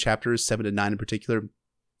Tyrion chapters, 7 to 9 in particular.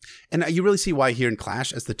 And you really see why here in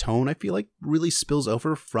Clash, as the tone, I feel like, really spills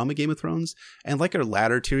over from A Game of Thrones. And like our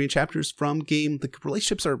latter Tyrion chapters from Game, the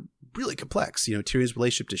relationships are really complex. You know, Tyrion's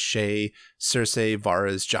relationship to Shae, Cersei,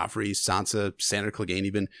 Varys, Joffrey, Sansa, Sandor Clegane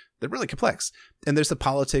even, they're really complex. And there's the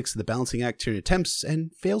politics, the balancing act Tyrion attempts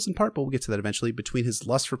and fails in part, but we'll get to that eventually, between his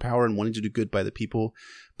lust for power and wanting to do good by the people.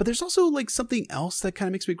 But there's also like something else that kind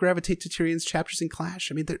of makes me gravitate to Tyrion's chapters in Clash.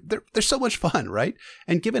 I mean, they're so much fun, right?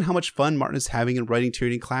 And given how much fun Martin is having in writing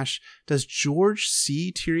Tyrion in Clash, does George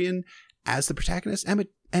see Tyrion as the protagonist?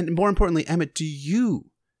 Emmett, and more importantly, Emmett, do you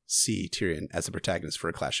see Tyrion as a protagonist for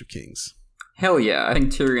A Clash of Kings? Hell yeah, I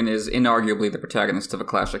think Tyrion is inarguably the protagonist of A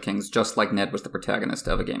Clash of Kings, just like Ned was the protagonist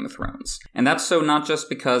of A Game of Thrones. And that's so not just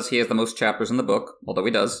because he has the most chapters in the book, although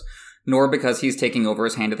he does, nor because he's taking over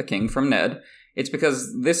as Hand of the King from Ned. It's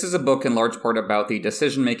because this is a book in large part about the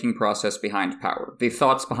decision-making process behind power, the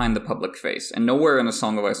thoughts behind the public face, and nowhere in A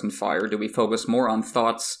Song of Ice and Fire do we focus more on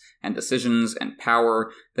thoughts and decisions and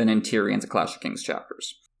power than in Tyrion's A Clash of Kings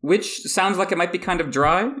chapters. Which sounds like it might be kind of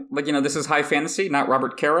dry, like, you know, this is high fantasy, not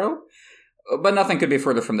Robert Caro. But nothing could be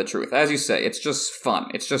further from the truth. As you say, it's just fun.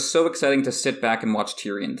 It's just so exciting to sit back and watch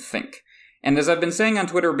Tyrion think. And as I've been saying on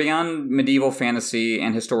Twitter, beyond medieval fantasy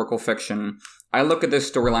and historical fiction, I look at this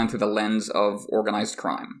storyline through the lens of organized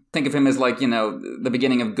crime. Think of him as like, you know, the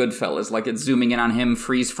beginning of Goodfellas, like it's zooming in on him,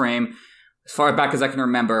 freeze frame. As far back as I can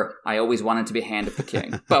remember, I always wanted to be Hand of the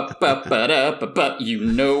King. But you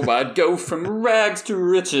know I'd go from rags to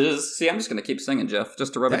riches. See, I'm just going to keep singing, Jeff,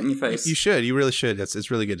 just to rub it in your face. You should. You really should. It's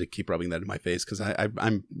really good to keep rubbing that in my face, because I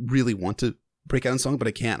really want to break out in song, but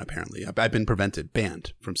I can't, apparently. I've been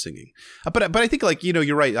banned from singing. But I think, like, you know,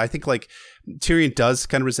 you're right. I think, like, Tyrion does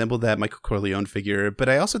kind of resemble that Michael Corleone figure, but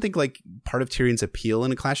I also think, like, part of Tyrion's appeal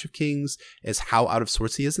in A Clash of Kings is how out of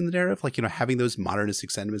sorts he is in the narrative. Like, you know, having those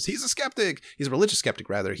modernistic sentiments. He's a skeptic. He's a religious skeptic,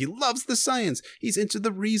 rather. He loves the science. He's into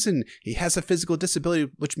the reason. He has a physical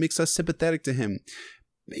disability, which makes us sympathetic to him.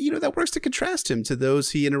 You know, that works to contrast him to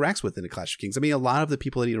those he interacts with in A Clash of Kings. I mean, a lot of the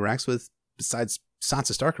people that he interacts with, besides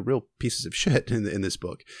Sansa Stark, are real pieces of shit in this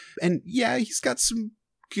book. And yeah, he's got some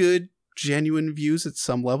good, genuine views at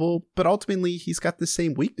some level, but ultimately he's got the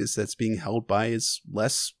same weakness that's being held by his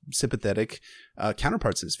less sympathetic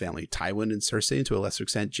counterparts in his family, Tywin and Cersei, and to a lesser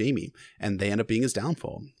extent, Jaime. And they end up being his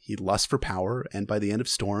downfall. He lusts for power, and by the end of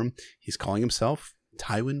Storm, he's calling himself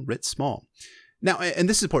Tywin Writ Small. Now, and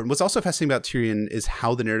this is important, what's also fascinating about Tyrion is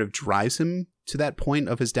how the narrative drives him to that point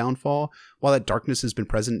of his downfall. While that darkness has been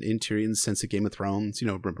present in Tyrion since the Game of Thrones, you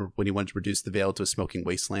know, remember when he wanted to reduce the Vale to a smoking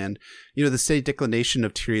wasteland, you know, the steady declination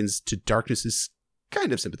of Tyrion's to darkness is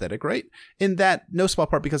kind of sympathetic, right? In that, no small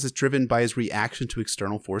part because it's driven by his reaction to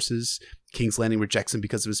external forces. King's Landing rejects him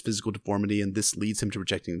because of his physical deformity, and this leads him to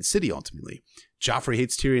rejecting the city ultimately. Joffrey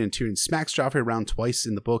hates Tyrion, and Tyrion smacks Joffrey around twice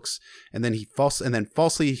in the books, and then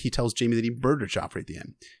falsely he tells Jaime that he murdered Joffrey at the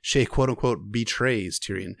end. Shae quote-unquote betrays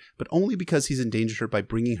Tyrion, but only because he's endangered her by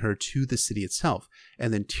bringing her to the city itself,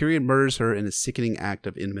 and then Tyrion murders her in a sickening act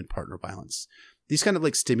of intimate partner violence. these kind of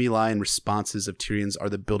like stimuli and responses of Tyrion's are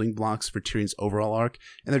the building blocks for Tyrion's overall arc,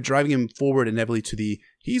 and they're driving him forward inevitably to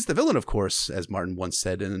he's the villain, of course, as Martin once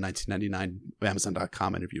said in a 1999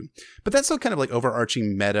 Amazon.com interview. But that's still kind of like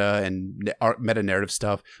overarching meta and meta narrative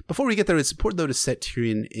stuff. Before we get there, it's important though to set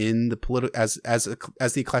Tyrion in the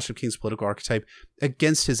as the Clash of Kings political archetype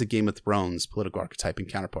against his A Game of Thrones political archetype and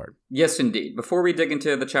counterpart. Yes, indeed. Before we dig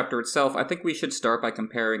into the chapter itself, I think we should start by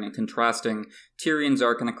comparing and contrasting Tyrion's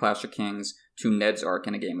arc in A Clash of Kings to Ned's arc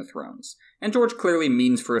in A Game of Thrones. And George clearly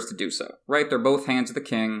means for us to do so, right? They're both Hands of the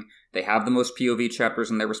King. They have the most POV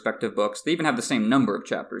chapters in their respective books. They even have the same number of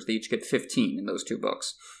chapters. They each get 15 in those two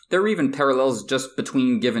books. There are even parallels just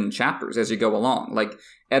between given chapters as you go along. Like,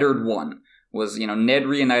 Eddard 1 was, Ned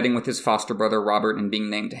reuniting with his foster brother Robert and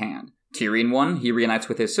being named Hand. Tyrion 1, he reunites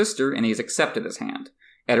with his sister and he's accepted as Hand.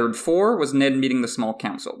 Eddard 4 was Ned meeting the Small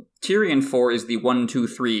Council. Tyrion 4 is the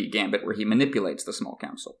 1-2-3 gambit where he manipulates the Small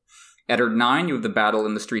Council. Eddard 9, you have the battle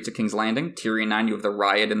in the streets of King's Landing. Tyrion 9, you have the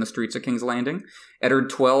riot in the streets of King's Landing. Eddard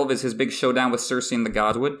 12 is his big showdown with Cersei in the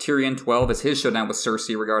Godswood. Tyrion 12 is his showdown with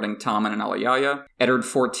Cersei regarding Tommen and Alayaya. Eddard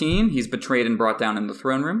 14, he's betrayed and brought down in the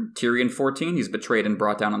throne room. Tyrion 14, he's betrayed and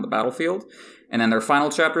brought down on the battlefield. And then their final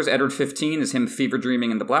chapters, Eddard 15 is him fever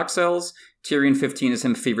dreaming in the Black Cells. Tyrion 15 is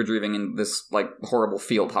him fever dreaming in this, horrible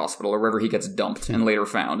field hospital or wherever he gets dumped and later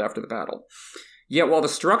found after the battle. Yet while the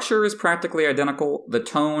structure is practically identical, the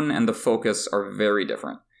tone and the focus are very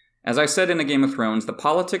different. As I said in A Game of Thrones, the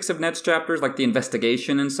politics of Ned's chapters, like the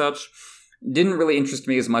investigation and such, didn't really interest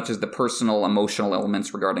me as much as the personal, emotional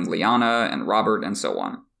elements regarding Lyanna and Robert and so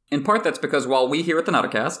on. In part, that's because while we here at the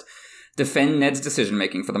Nauticast defend Ned's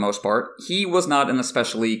decision-making for the most part, he was not an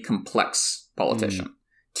especially complex politician.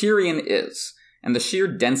 Tyrion is, and the sheer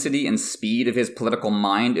density and speed of his political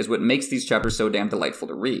mind is what makes these chapters so damn delightful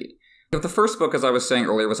to read. If the first book, as I was saying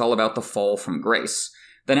earlier, was all about the fall from grace,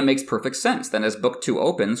 then it makes perfect sense. Then as book 2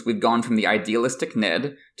 opens, we've gone from the idealistic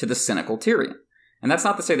Ned to the cynical Tyrion. And that's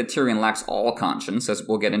not to say that Tyrion lacks all conscience, as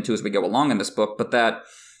we'll get into as we go along in this book, but that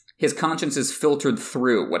his conscience is filtered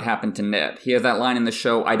through what happened to Ned. He has that line in the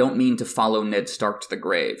show, "I don't mean to follow Ned Stark to the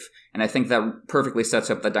grave." And I think that perfectly sets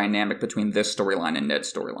up the dynamic between this storyline and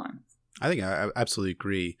Ned's storyline. I think I absolutely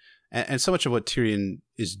agree. And so much of what Tyrion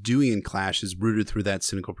is doing in Clash is rooted through that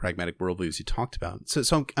cynical, pragmatic worldview as you talked about.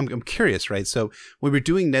 So I'm curious, right? So when we're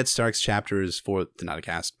doing Ned Stark's chapters for the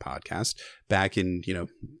Nauticast podcast back in,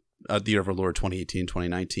 the Year of Our Lord 2018,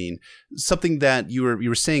 2019, something that you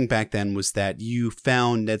were saying back then was that you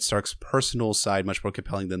found Ned Stark's personal side much more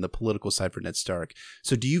compelling than the political side for Ned Stark.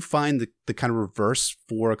 So do you find the kind of reverse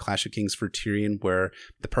for A Clash of Kings for Tyrion, where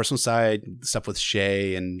the personal side, stuff with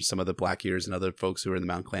Shay and some of the Blackears and other folks who are in the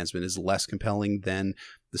Mountain Clansmen, is less compelling than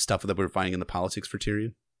the stuff that we're finding in the politics for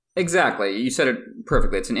Tyrion? Exactly. You said it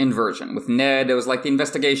perfectly. It's an inversion. With Ned, it was like the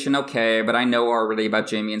investigation, okay, but I know already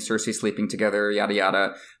about Jaime and Cersei sleeping together, yada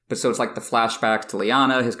yada. But so it's like the flashbacks to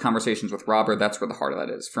Lyanna, his conversations with Robert, that's where the heart of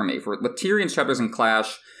that is for me. With Tyrion's chapters in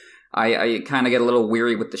Clash, I kind of get a little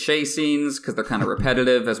weary with the Shay scenes, because they're kind of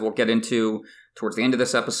repetitive, as we'll get into towards the end of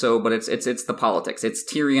this episode, but it's the politics. It's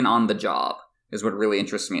Tyrion on the job is what really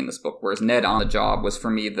interests me in this book, whereas Ned on the job was, for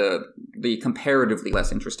me, the comparatively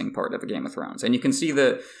less interesting part of A Game of Thrones. And you can see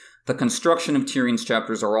the construction of Tyrion's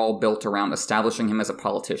chapters are all built around establishing him as a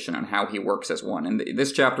politician and how he works as one. And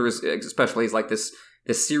this chapter is like this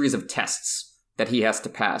series of tests that he has to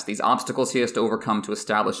pass, these obstacles he has to overcome to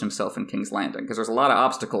establish himself in King's Landing, because there's a lot of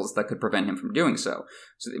obstacles that could prevent him from doing so.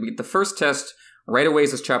 So the first test, right away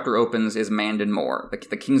as this chapter opens, is Mandon Moore,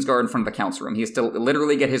 the Kingsguard in front of the council room. He has to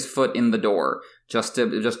literally get his foot in the door just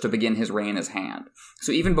to begin his reign as Hand.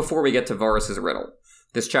 So even before we get to Varys' riddle,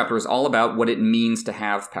 this chapter is all about what it means to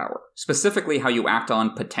have power, specifically how you act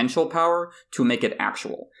on potential power to make it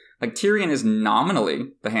actual. Like, Tyrion is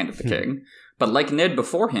nominally the Hand of the King, but like Ned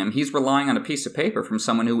before him, he's relying on a piece of paper from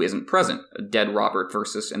someone who isn't present, a dead Robert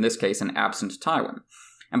versus, in this case, an absent Tywin.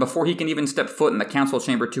 And before he can even step foot in the council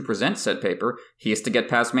chamber to present said paper, he has to get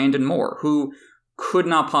past Mandon Moore, who could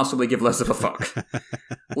not possibly give less of a fuck.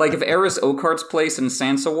 Like, if Eris Oakhart's place in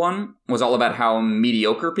Sansa 1 was all about how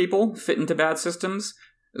mediocre people fit into bad systems,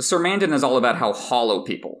 Sir Mandon is all about how hollow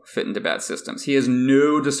people fit into bad systems. He has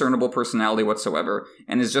no discernible personality whatsoever,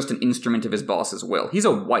 and is just an instrument of his boss's will. He's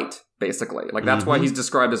a white, basically. Like, that's why he's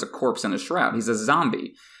described as a corpse in a shroud. He's a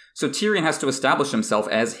zombie. So Tyrion has to establish himself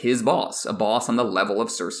as his boss, a boss on the level of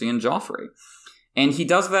Cersei and Joffrey. And he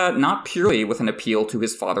does that not purely with an appeal to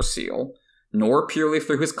his father's seal, nor purely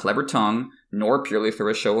through his clever tongue, nor purely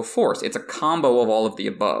through a show of force. It's a combo of all of the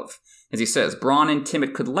above. As he says, Bronn and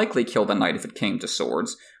Timett could likely kill the knight if it came to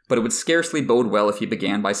swords, but it would scarcely bode well if he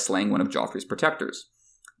began by slaying one of Joffrey's protectors.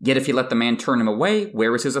 Yet if he let the man turn him away,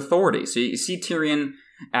 where is his authority? So you see Tyrion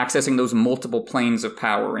accessing those multiple planes of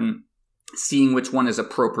power and seeing which one is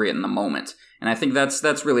appropriate in the moment. And I think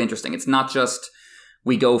that's really interesting. It's not just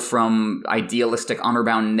we go from idealistic,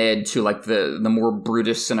 honor-bound Ned to like the more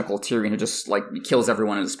brutish, cynical Tyrion who just like kills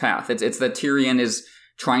everyone in his path. It's that Tyrion is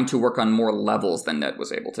trying to work on more levels than Ned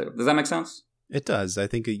was able to. Does that make sense? It does. I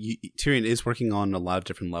think Tyrion is working on a lot of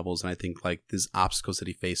different levels, and I think like these obstacles that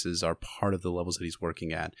he faces are part of the levels that he's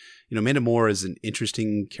working at. You know, Amanda Moore is an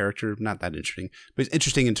interesting character, not that interesting, but it's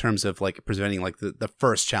interesting in terms of like presenting like the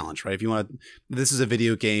first challenge, right? If you want to, this is a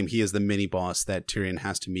video game. He is the mini boss that Tyrion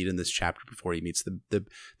has to meet in this chapter before he meets the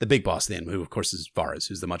big boss then, who of course is Varys,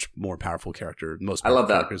 who's the much more powerful character. Most powerful I love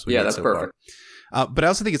that. Yeah, that's so perfect. But I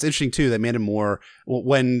also think it's interesting too that Amanda Moore,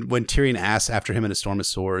 when Tyrion asks after him in A Storm of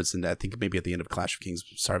Swords, and I think maybe at the end of Clash of Kings,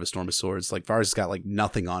 Start of A Storm of Swords, like Varys got like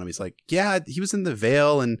nothing on him. He's like, yeah, he was in the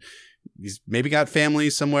Vale and he's maybe got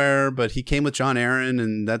family somewhere, but he came with Jon Arryn,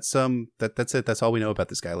 and that's it. That's all we know about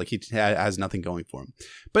this guy. Like he has nothing going for him.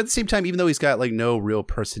 But at the same time, even though he's got like no real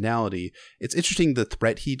personality, it's interesting the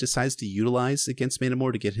threat he decides to utilize against Amanda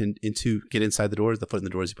Moore to get inside the doors, the foot in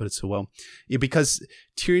the door, as you put it so well. Yeah, because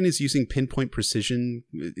Tyrion is using pinpoint precision,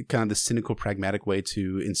 kind of the cynical, pragmatic way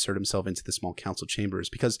to insert himself into the small council chambers,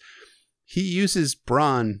 because he uses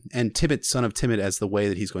Bronn and Timett, son of Timett, as the way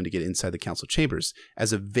that he's going to get inside the council chambers.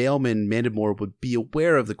 As a Valeman, Amanda Moore would be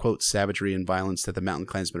aware of the, quote, savagery and violence that the mountain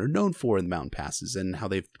clansmen are known for in the mountain passes and how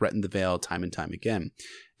they've threatened the Vale time and time again.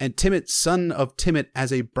 And Timett, son of Timett,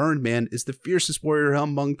 as a burned man, is the fiercest warrior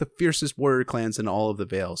among the fiercest warrior clans in all of the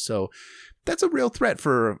Vale. So that's a real threat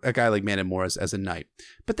for a guy like Amanda Moore as a knight.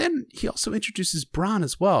 But then he also introduces Bronn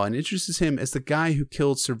as well, and introduces him as the guy who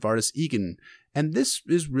killed Sir Vardis Egen. And this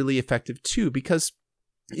is really effective too, because,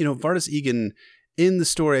 you know, Vardis Egen in the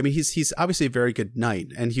story, I mean, he's obviously a very good knight,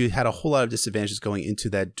 and he had a whole lot of disadvantages going into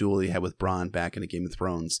that duel he had with Bronn back in A Game of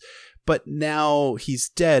Thrones. But now he's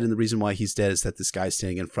dead, and the reason why he's dead is that this guy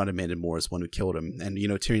standing in front of Amanda Moore is the one who killed him. And, you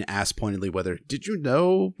know, Tyrion asks pointedly whether, did you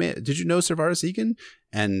know Sir Vardis Egen?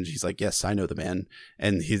 And he's like, yes, I know the man.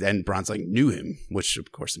 And Bronn's like, knew him, which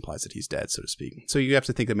of course implies that he's dead, so to speak. So you have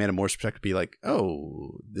to think that Amanda Moore's perspective be like,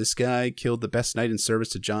 oh, this guy killed the best knight in service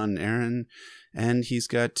to Jon Arryn, and he's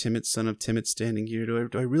got Timett, son of Timett, standing here. Do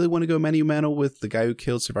I really want to go mano-a-mano with the guy who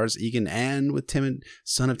killed Sir Vardis Egen and with Timett,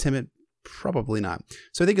 son of Timett? Probably not.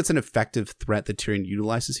 So I think it's an effective threat that Tyrion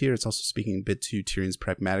utilizes here. It's also speaking a bit to Tyrion's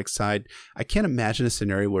pragmatic side. I can't imagine a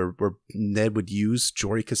scenario where Ned would use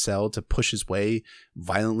Jory Cassel to push his way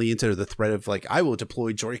violently into the threat of like, I will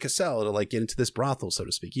deploy Jory Cassel to like get into this brothel, so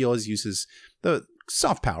to speak. He always uses the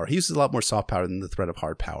soft power. He uses a lot more soft power than the threat of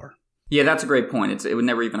hard power. Yeah, that's a great point. It would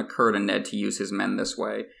never even occur to Ned to use his men this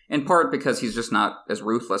way. In part because he's just not as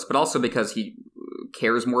ruthless, but also because he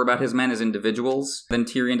cares more about his men as individuals than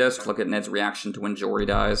Tyrion does. Look at Ned's reaction to when Jory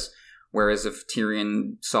dies. Whereas if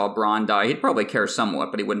Tyrion saw Bronn die, he'd probably care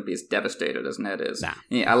somewhat, but he wouldn't be as devastated as Ned is. Nah.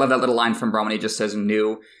 Yeah, I love that little line from Bronn when he just says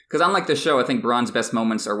 "new," because unlike the show, I think Bronn's best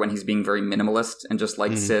moments are when he's being very minimalist and just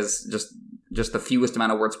like says just the fewest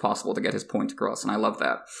amount of words possible to get his point across, and I love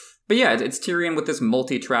that. But yeah, it's Tyrion with this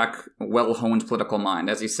multi-track, well-honed political mind.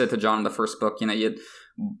 As he said to Jon in the first book, you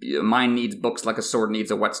know, mind needs books like a sword needs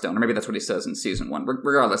a whetstone. Or maybe that's what he says in season 1.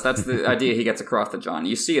 Regardless, that's the idea he gets across to Jon.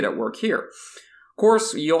 You see it at work here. Of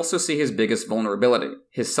course, you also see his biggest vulnerability,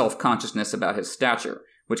 his self-consciousness about his stature,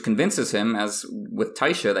 which convinces him, as with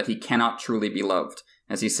Tysha, that he cannot truly be loved.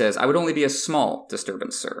 As he says, I would only be a small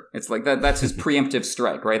disturbance, sir. It's like that's his preemptive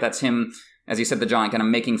strike, right? That's him, as he said to Jon, kind of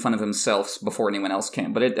making fun of himself before anyone else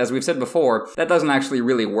can. But as we've said before, that doesn't actually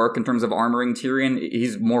really work in terms of armoring Tyrion.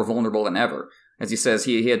 He's more vulnerable than ever. As he says,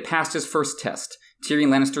 he had passed his first test. Tyrion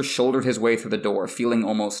Lannister shouldered his way through the door, feeling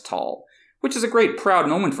almost tall. Which is a great, proud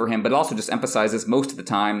moment for him, but it also just emphasizes most of the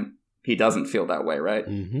time he doesn't feel that way, right?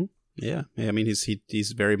 Mm-hmm. Yeah. I mean,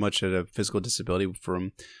 he's very much at a physical disability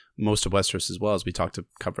from most of Westeros as well, as we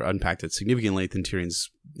unpacked it significantly in Tyrion's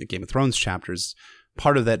Game of Thrones chapters.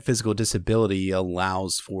 Part of that physical disability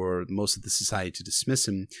allows for most of the society to dismiss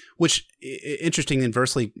him, which, interesting,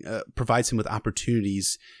 inversely provides him with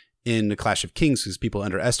opportunities in the Clash of Kings, because people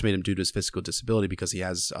underestimate him due to his physical disability, because he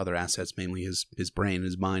has other assets, mainly his brain,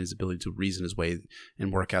 his mind, his ability to reason his way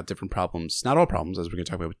and work out different problems. Not all problems, as we're going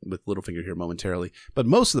to talk about with Littlefinger here momentarily, but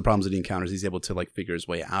most of the problems that he encounters, he's able to like figure his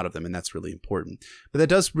way out of them, and that's really important. But that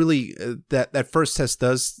does really, that first test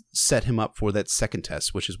does set him up for that second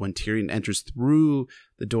test, which is when Tyrion enters through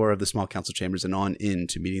the door of the small council chambers and on in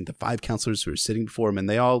to meeting the 5 counselors who are sitting before him, and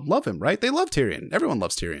they all love him, right? They love Tyrion. Everyone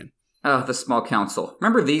loves Tyrion. The small council.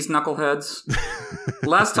 Remember these knuckleheads?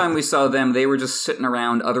 Last time we saw them, they were just sitting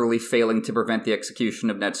around utterly failing to prevent the execution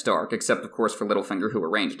of Ned Stark, except, of course, for Littlefinger, who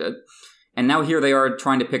arranged it. And now here they are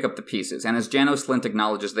trying to pick up the pieces, and as Janos Slynt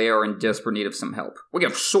acknowledges, they are in desperate need of some help. We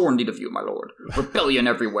have sore need of you, my lord. Rebellion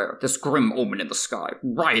everywhere, this grim omen in the sky,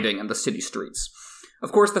 rioting in the city streets.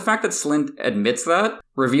 Of course, the fact that Slynt admits that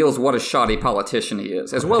reveals what a shoddy politician he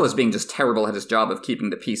is, as well as being just terrible at his job of keeping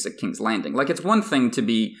the peace at King's Landing. Like, it's one thing to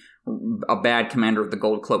be a bad commander of the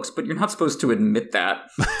Gold Cloaks, but you're not supposed to admit that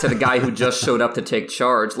to the guy who just showed up to take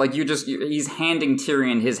charge. Like, he's handing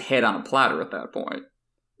Tyrion his head on a platter at that point.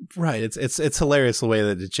 Right. It's hilarious the way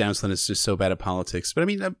that Janos Slynt is just so bad at politics. But I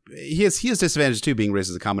mean, he has disadvantage too, being raised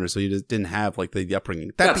as a commoner, so he just didn't have like the upbringing.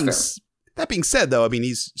 That being said, though, I mean,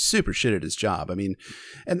 he's super shit at his job. I mean,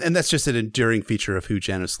 and that's just an enduring feature of who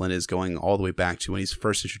Janos Slynt is, going all the way back to when he's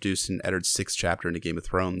first introduced in Eddard's 6th chapter into Game of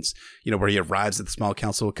Thrones, where he arrives at the small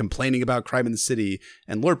council complaining about crime in the city.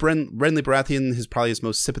 And Lord Renly Baratheon, probably his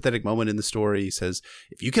most sympathetic moment in the story, he says,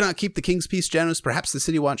 "If you cannot keep the king's peace, Janos, perhaps the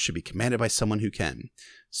city watch should be commanded by someone who can."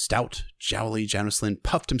 Stout, jowly Janos Slynt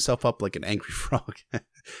puffed himself up like an angry frog,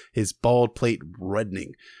 his bald plate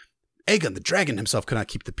reddening. "Aegon the dragon himself could not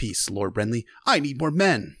keep the peace, Lord Renly. I need more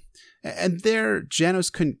men." And there, Janos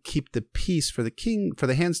couldn't keep the peace for the king, for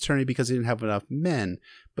the hands turning, because he didn't have enough men.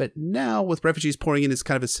 But now, with refugees pouring in, it's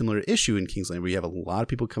kind of a similar issue in King's Landing, where you have a lot of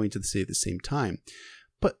people coming to the city at the same time.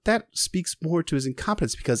 But that speaks more to his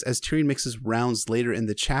incompetence, because as Tyrion makes his rounds later in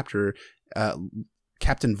the chapter,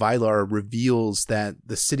 Captain Vylar reveals that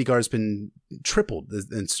the city guard has been tripled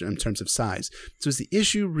in terms of size. So is the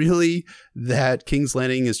issue really that King's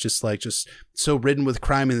Landing is just so ridden with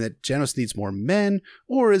crime and that Janos needs more men?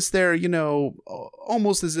 Or is there,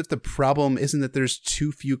 almost as if the problem isn't that there's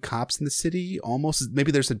too few cops in the city? Almost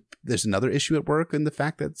maybe there's another issue at work in the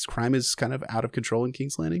fact that crime is kind of out of control in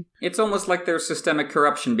King's Landing? It's almost like there's systemic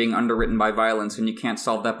corruption being underwritten by violence, and you can't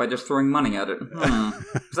solve that by just throwing money at it.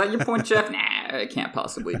 Is that your point, Jeff? Nah, it can't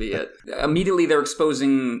possibly be it. Immediately they're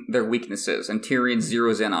exposing their weaknesses, and Tyrion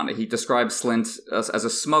zeroes in on it. He describes Slynt as a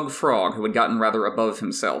smug frog who had gotten rather above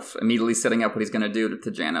himself, immediately setting up what he's going to do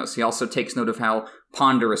to Janos. He also takes note of how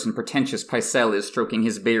ponderous and pretentious Pycelle is stroking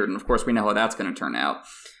his beard, and of course we know how that's going to turn out.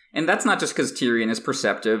 And that's not just because Tyrion is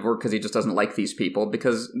perceptive or because he just doesn't like these people,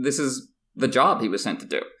 because this is the job he was sent to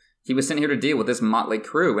do. He was sent here to deal with this motley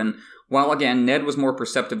crew, and while, again, Ned was more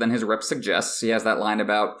perceptive than his rep suggests, he has that line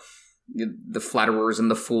about the flatterers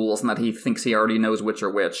and the fools and that he thinks he already knows which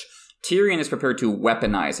are which, Tyrion is prepared to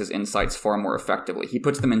weaponize his insights far more effectively. He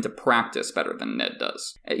puts them into practice better than Ned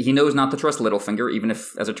does. He knows not to trust Littlefinger, even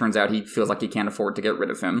if, as it turns out, he feels like he can't afford to get rid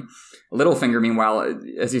of him. Littlefinger, meanwhile,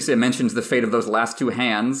 as you say, mentions the fate of those last two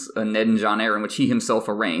hands, Ned and Jon Arryn, which he himself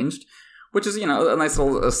arranged, which is, a nice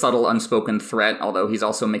little subtle, unspoken threat, although he's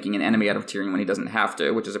also making an enemy out of Tyrion when he doesn't have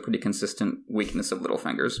to, which is a pretty consistent weakness of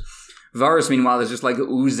Littlefinger's. Varys, meanwhile, is just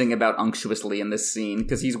oozing about unctuously in this scene,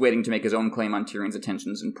 because he's waiting to make his own claim on Tyrion's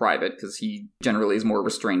attentions in private, because he generally is more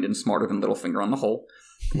restrained and smarter than Littlefinger on the whole.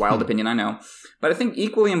 Wild opinion, I know. But I think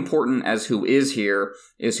equally important as who is here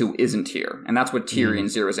is who isn't here, and that's what Tyrion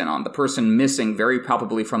zeroes in on. The person missing very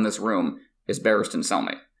palpably from this room is Barristan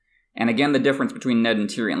Selmy. And again, the difference between Ned and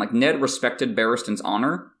Tyrion. Ned respected Barristan's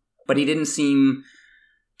honor, but he didn't seem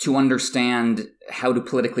to understand how to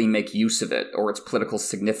politically make use of it or its political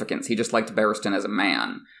significance. He just liked Barristan as a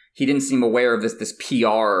man. He didn't seem aware of this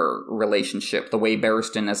PR relationship, the way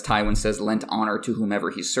Barristan, as Tywin says, lent honor to whomever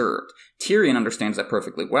he served. Tyrion understands that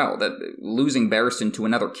perfectly well, that losing Barristan to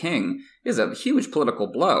another king is a huge political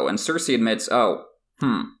blow, and Cersei admits,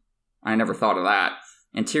 I never thought of that.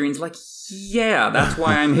 And Tyrion's like, yeah, that's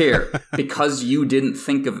why I'm here, because you didn't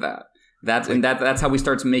think of that. That's how he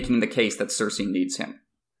starts making the case that Cersei needs him.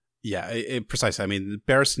 Yeah, precisely. I mean,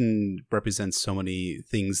 Barristan represents so many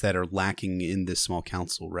things that are lacking in this small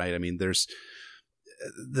council, right? I mean, there's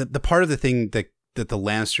the part of the thing that the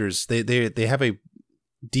Lannisters, they have a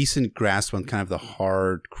decent grasp on kind of the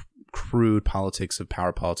hard, crude politics of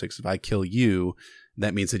power politics. If I kill you,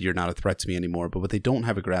 that means that you're not a threat to me anymore. But what they don't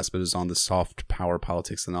have a grasp of is on the soft power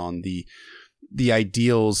politics and on the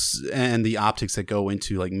ideals and the optics that go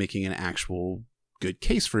into making an actual good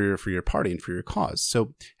case for your party and for your cause.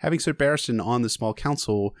 So having Sir Barristan on the small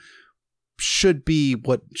council should be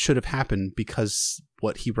what should have happened, because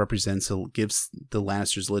what he represents gives the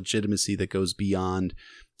Lannisters legitimacy that goes beyond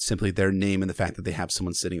simply their name and the fact that they have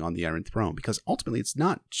someone sitting on the Iron Throne. Because ultimately, it's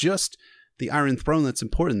not just the Iron Throne that's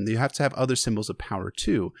important. You have to have other symbols of power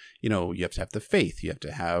too. You know, you have to have the faith. You have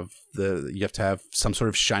to have some sort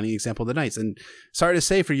of shining example of the knights. And sorry to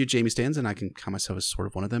say for you, Jaime stands, and I can count myself as sort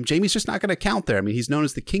of one of them. Jaime's just not going to count there. I mean, he's known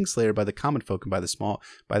as the Kingslayer by the common folk and by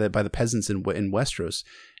the peasants in Westeros.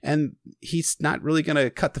 And he's not really going to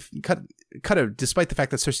cut despite the fact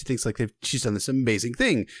that Cersei thinks like she's done this amazing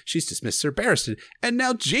thing. She's dismissed Sir Barristan, and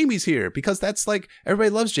now Jaime's here because that's like everybody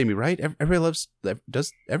loves Jaime, right?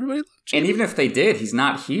 Does everybody love Jaime? And even if they did, he's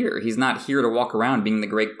not here. He's not here to walk around being the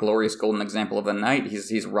great, glorious, golden example of the knight.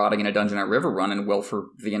 He's rotting in a dungeon at Riverrun and will for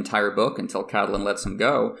the entire book until Catelyn lets him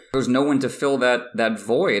go. There's no one to fill that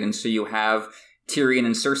void, and so you have Tyrion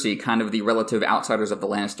and Cersei, kind of the relative outsiders of the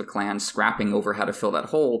Lannister clan, scrapping over how to fill that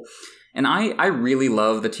hole. And I really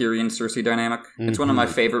love the Tyrion-Cersei dynamic. Mm-hmm. It's one of my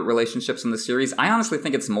favorite relationships in the series. I honestly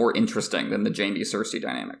think it's more interesting than the Jaime-Cersei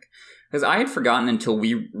dynamic. Because I had forgotten until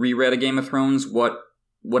we reread A Game of Thrones what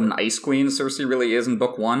an Ice Queen Cersei really is in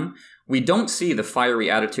Book 1. We don't see the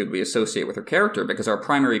fiery attitude we associate with her character because our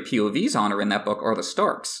primary POVs on her in that book are the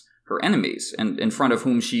Starks, her enemies, and in front of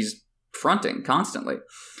whom she's fronting constantly.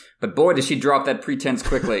 But boy, does she drop that pretense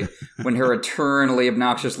quickly when her eternally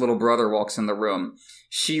obnoxious little brother walks in the room.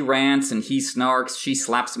 She rants and he snarks. She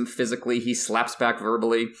slaps him physically. He slaps back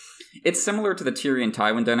verbally. It's similar to the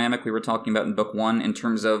Tyrion-Tywin dynamic we were talking about in Book 1 in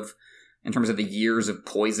terms of the years of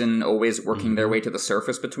poison always working their way to the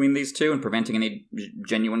surface between these two and preventing any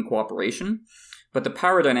genuine cooperation. But the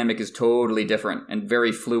power dynamic is totally different and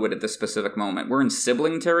very fluid at this specific moment. We're in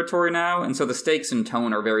sibling territory now, and so the stakes and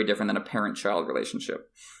tone are very different than a parent-child relationship.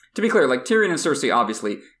 To be clear, like Tyrion and Cersei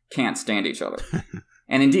obviously can't stand each other.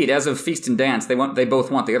 And indeed, as of Feast and Dance, they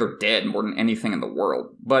both want the other dead more than anything in the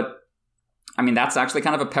world. But, I mean, that's actually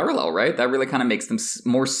kind of a parallel, right? That really kind of makes them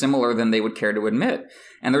more similar than they would care to admit.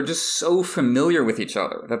 And they're just so familiar with each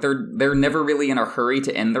other that they're never really in a hurry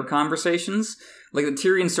to end their conversations. Like, the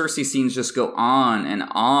Tyrion-Cersei scenes just go on and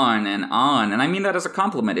on and on. And I mean that as a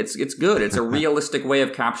compliment. It's good. It's a realistic way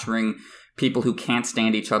of capturing people who can't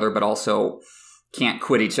stand each other but also can't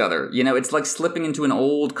quit each other. You know, it's like slipping into an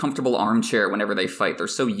old, comfortable armchair whenever they fight. They're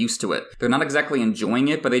so used to it. They're not exactly enjoying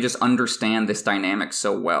it, but they just understand this dynamic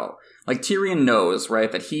so well. Like, Tyrion knows,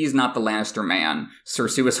 right, that he's not the Lannister man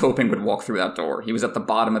Cersei was hoping would walk through that door. He was at the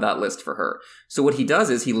bottom of that list for her. So what he does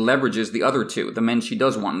is he leverages the other two, the men she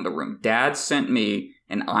does want in the room. Dad sent me,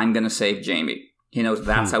 and I'm gonna save Jaime. He knows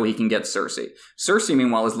that's how he can get Cersei. Cersei,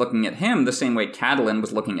 meanwhile, is looking at him the same way Catelyn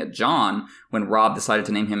was looking at Jon when Robb decided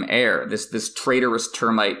to name him heir, this traitorous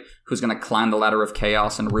termite who's going to climb the ladder of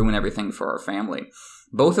chaos and ruin everything for our family.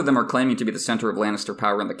 Both of them are claiming to be the center of Lannister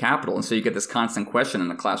power in the capital, and so you get this constant question in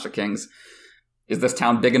the Clash of Kings, is this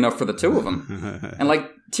town big enough for the two of them? And,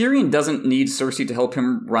 like, Tyrion doesn't need Cersei to help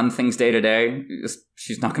him run things day to day.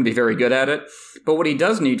 She's not going to be very good at it. But what he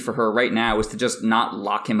does need for her right now is to just not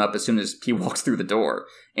lock him up as soon as he walks through the door.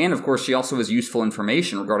 And, of course, she also has useful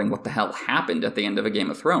information regarding what the hell happened at the end of A Game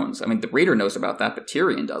of Thrones. I mean, the reader knows about that, but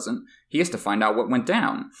Tyrion doesn't. He has to find out what went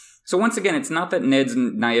down. So once again, it's not that Ned's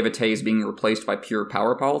naivete is being replaced by pure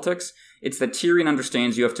power politics. It's that Tyrion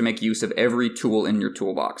understands you have to make use of every tool in your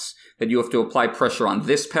toolbox. That you have to apply pressure on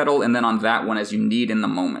this pedal and then on that one as you need in the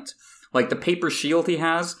moment. Like the paper shield he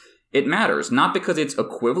has, it matters, not because it's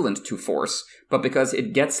equivalent to force, but because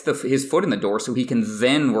it gets his foot in the door so he can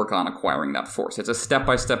then work on acquiring that force. It's a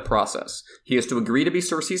step-by-step process. He has to agree to be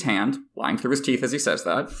Cersei's hand, lying through his teeth as he says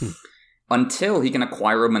that, until he can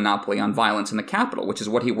acquire a monopoly on violence in the capital, which is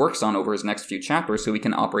what he works on over his next few chapters so he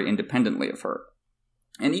can operate independently of her.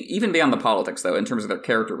 And even beyond the politics, though, in terms of their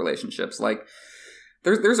character relationships, like,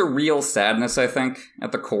 there's a real sadness, I think,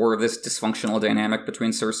 at the core of this dysfunctional dynamic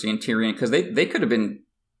between Cersei and Tyrion, because they could have been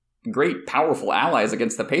great, powerful allies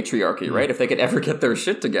against the patriarchy, right? If they could ever get their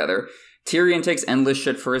shit together. Tyrion takes endless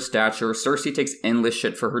shit for his stature. Cersei takes endless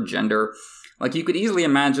shit for her gender. Like, you could easily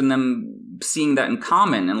imagine them seeing that in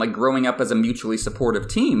common and, like, growing up as a mutually supportive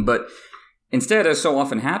team, but instead, as so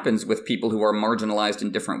often happens with people who are marginalized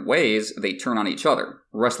in different ways, they turn on each other,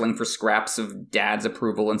 wrestling for scraps of dad's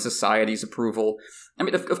approval and society's approval. I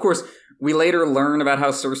mean, of course, we later learn about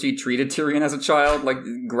how Cersei treated Tyrion as a child, like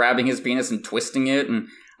grabbing his penis and twisting it, and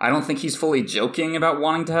I don't think he's fully joking about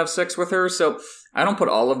wanting to have sex with her, so I don't put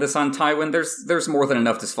all of this on Tywin. There's more than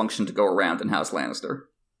enough dysfunction to go around in House Lannister.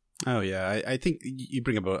 Oh, yeah. I think you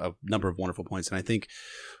bring up a number of wonderful points, and I think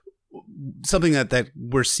something that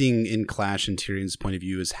we're seeing in Clash and Tyrion's point of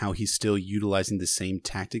view is how he's still utilizing the same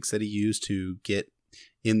tactics that he used to get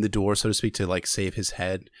in the door, so to speak, to like save his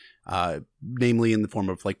head, namely in the form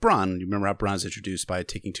of like Bronn. You remember how Bronn's introduced by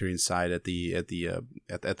taking Tyrion's side at the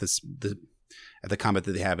at the combat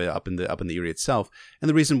that they have up in the Eyrie itself. And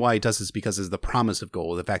the reason why he does this is because of the promise of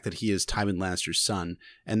Gold, the fact that he is Tywin Lannister's son,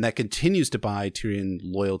 and that continues to buy Tyrion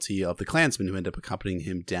loyalty of the clansmen who end up accompanying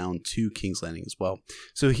him down to King's Landing as well.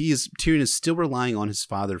 So Tyrion is still relying on his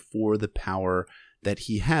father for the power that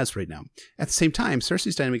he has right now. At the same time,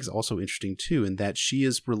 Cersei's dynamic is also interesting too, in that she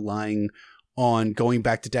is relying on going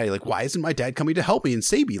back to daddy. Like, why isn't my dad coming to help me and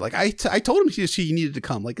save me? Like, I told him she needed to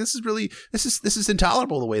come. Like, this is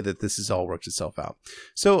intolerable, the way that this has all worked itself out.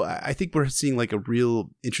 So I think we're seeing like a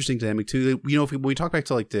real interesting dynamic too. You know, when we talk back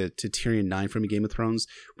to like to Tyrion 9 from Game of Thrones,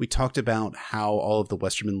 we talked about how all of the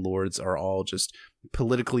Westermen lords are all just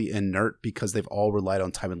politically inert because they've all relied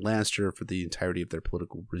on Tywin Lannister for the entirety of their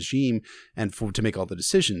political regime and to make all the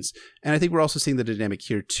decisions. And I think we're also seeing the dynamic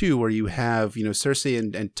here too, where you have, you know, Cersei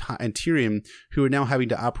and Tyrion, who are now having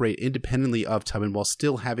to operate independently of Tywin while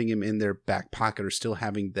still having him in their back pocket, or still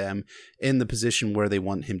having them in the position where they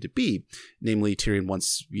want him to be. Namely, Tyrion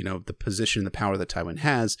wants, you know, the position and the power that Tywin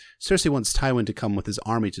has. Cersei wants Tywin to come with his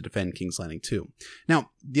army to defend King's Landing too.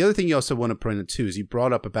 Now, the other thing you also want to point out too is you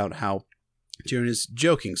brought up about how Tyrion is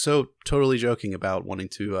joking, so totally joking about wanting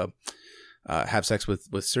to have sex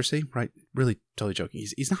with Cersei, right? Really totally joking.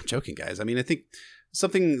 He's not joking, guys. I mean, I think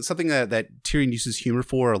something that Tyrion uses humor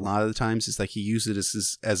for a lot of the times is like he uses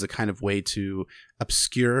it as a kind of way to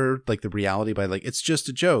obscure like the reality by like, it's just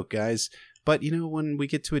a joke, guys. But, you know, when we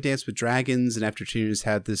get to A Dance with Dragons, and after Tyrion has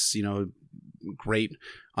had this, you know, great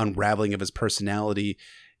unraveling of his personality,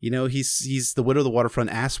 you know, he's the Widow of the Waterfront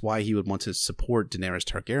asks why he would want to support Daenerys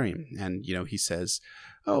Targaryen. And, you know, he says,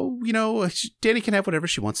 oh, you know, Dany can have whatever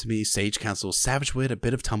she wants of me. Sage counsel, savage wit, a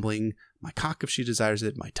bit of tumbling, my cock if she desires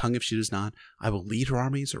it, my tongue if she does not. I will lead her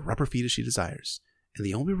armies or rub her feet if she desires. And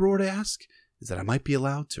the only reward I ask is that I might be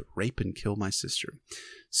allowed to rape and kill my sister.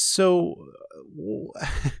 So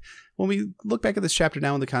when we look back at this chapter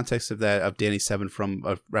now in the context of Dany 7 from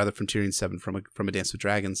Tyrion 7 from A Dance with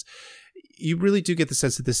Dragons, you really do get the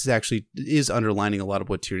sense that this is underlining a lot of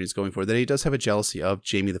what Tyrion is going for, that he does have a jealousy of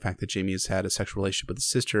Jaime, the fact that Jaime has had a sexual relationship with his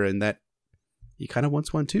sister, and that he kind of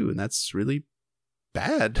wants one too, and that's really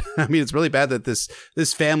bad. I mean, it's really bad that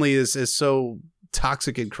this family is so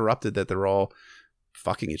toxic and corrupted that they're all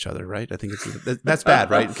fucking each other, right? I think that's bad,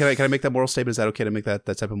 right? Can I make that moral statement? Is that okay to make that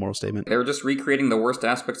type of moral statement? They're just recreating the worst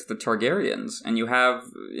aspects of the Targaryens, and you have,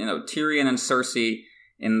 you know, Tyrion and Cersei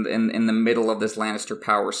in the middle of this Lannister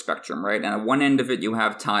power spectrum, right? And at one end of it, you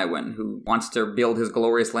have Tywin, who wants to build his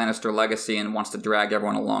glorious Lannister legacy and wants to drag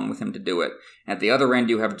everyone along with him to do it. At the other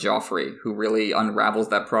end, you have Joffrey, who really unravels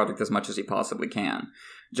that project as much as he possibly can.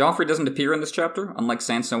 Joffrey doesn't appear in this chapter, unlike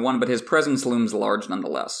Sansa 1, but his presence looms large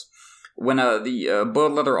nonetheless. When the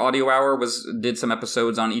Boiled Leather Audio Hour did some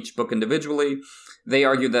episodes on each book individually, they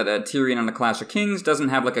argued that Tyrion and the Clash of Kings doesn't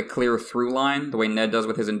have like a clear through line, the way Ned does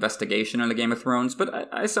with his investigation in A Game of Thrones,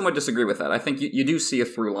 but I somewhat disagree with that. I think you do see a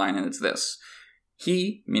through line, and it's this.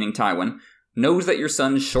 He, meaning Tywin, knows that your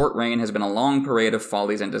son's short reign has been a long parade of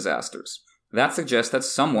follies and disasters. That suggests that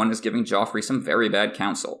someone is giving Joffrey some very bad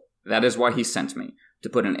counsel. That is why he sent me, to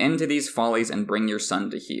put an end to these follies and bring your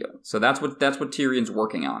son to heel. So that's what Tyrion's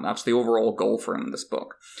working on. That's the overall goal for him in this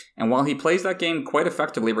book. And while he plays that game quite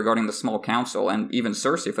effectively regarding the small council, and even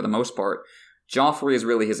Cersei for the most part, Joffrey is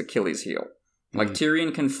really his Achilles heel. Like,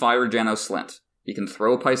 Tyrion can fire Janos Slynt. He can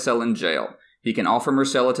throw Pycelle in jail. He can offer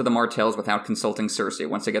Myrcella to the Martells without consulting Cersei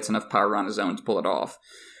once he gets enough power on his own to pull it off.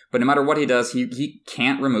 But no matter what he does, he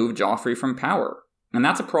can't remove Joffrey from power. And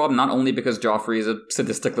that's a problem not only because Joffrey is a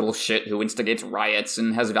sadistic little shit who instigates riots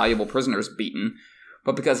and has valuable prisoners beaten,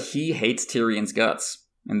 but because he hates Tyrion's guts.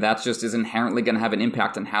 And that just is inherently going to have an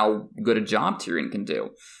impact on how good a job Tyrion can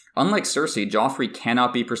do. Unlike Cersei, Joffrey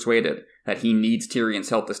cannot be persuaded that he needs Tyrion's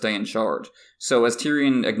help to stay in charge. So as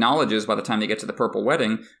Tyrion acknowledges by the time they get to the Purple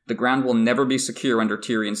Wedding, the ground will never be secure under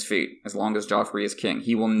Tyrion's feet as long as Joffrey is king.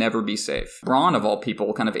 He will never be safe. Bronn, of all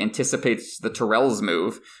people, kind of anticipates the Tyrells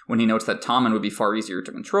move when he notes that Tommen would be far easier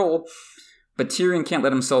to control, but Tyrion can't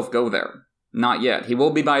let himself go there. Not yet. He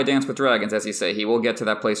will be by A Dance with Dragons, as you say. He will get to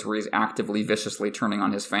that place where he's actively, viciously turning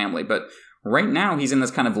on his family, but right now he's in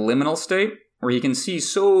this kind of liminal state where he can see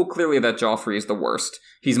so clearly that Joffrey is the worst.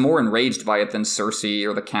 He's more enraged by it than Cersei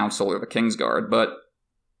or the Council or the Kingsguard, but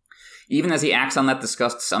even as he acts on that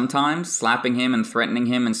disgust sometimes, slapping him and threatening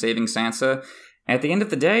him and saving Sansa, at the end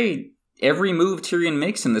of the day, every move Tyrion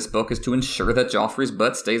makes in this book is to ensure that Joffrey's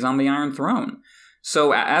butt stays on the Iron Throne.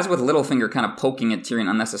 So, as with Littlefinger kind of poking at Tyrion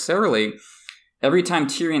unnecessarily, every time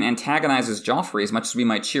Tyrion antagonizes Joffrey as much as we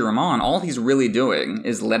might cheer him on, all he's really doing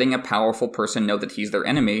is letting a powerful person know that he's their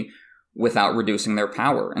enemy without reducing their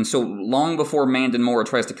power. And so long before Mandon Moore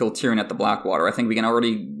tries to kill Tyrion at the Blackwater, I think we can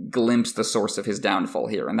already glimpse the source of his downfall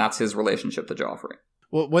here, and that's his relationship to Joffrey.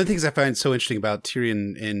 Well, one of the things I find so interesting about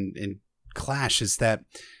Tyrion in Clash is that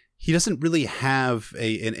he doesn't really have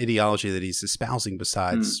an ideology that he's espousing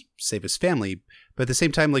besides save his family. But at the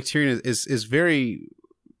same time, like, Tyrion is very,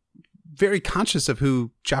 very conscious of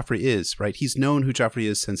who Joffrey is, right? He's known who Joffrey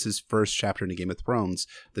is since his first chapter in A Game of Thrones,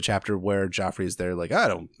 the chapter where Joffrey is there like,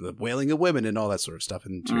 the wailing of women and all that sort of stuff,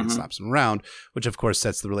 and Tyrion slaps him around, which of course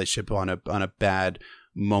sets the relationship on a bad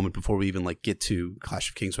moment before we even like get to Clash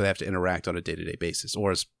of Kings, where they have to interact on a day-to-day basis,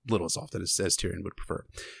 or as little as often as Tyrion would prefer.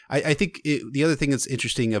 I think the other thing that's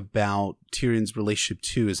interesting about Tyrion's relationship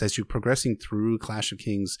too is as you're progressing through Clash of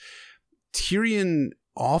Kings, Tyrion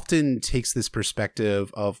often takes this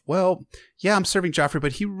perspective of, well, yeah, I'm serving Joffrey,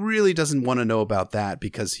 but he really doesn't want to know about that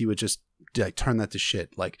because he would just like turn that to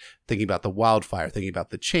shit. Like thinking about the wildfire, thinking about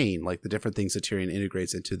the chain, like the different things that Tyrion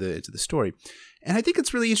integrates into the story. And I think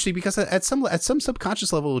it's really interesting because at some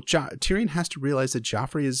subconscious level, Tyrion has to realize that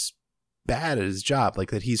Joffrey is bad at his job,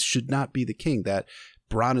 like that he should not be the king, that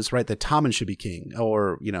Bronn is right, that Tommen should be king,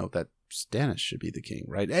 or that Stannis should be the king,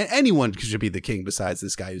 right? Anyone should be the king besides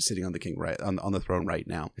this guy who's sitting on the king right on the throne right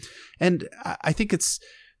now. And I think it's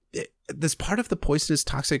this part of the poisonous,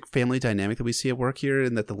 toxic family dynamic that we see at work here,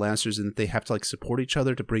 and that the Lannisters, and that they have to like support each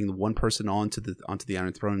other to bring the one person onto the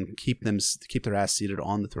Iron Throne and keep their ass seated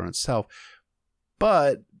on the throne itself.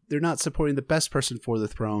 But they're not supporting the best person for the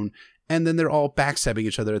throne, and then they're all backstabbing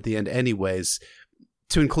each other at the end anyways,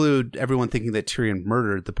 to include everyone thinking that Tyrion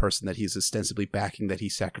murdered the person that he's ostensibly backing, that he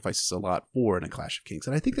sacrifices a lot for in A Clash of Kings.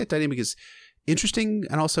 And I think that dynamic is interesting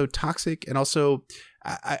and also toxic, and also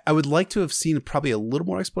I would like to have seen probably a little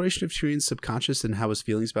more exploration of Tyrion's subconscious and how his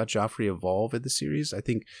feelings about Joffrey evolve in the series. I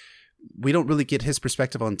think we don't really get his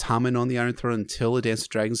perspective on Tommen on the Iron Throne until A Dance of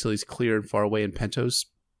Dragons, till he's clear and far away in Pentos.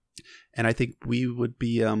 And I think we would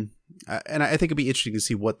be, and I think it'd be interesting to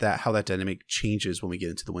see how that dynamic changes when we get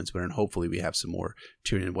into the Windswear, and hopefully we have some more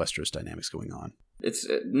Tyrion and Westeros dynamics going on. It's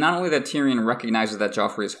not only that Tyrion recognizes that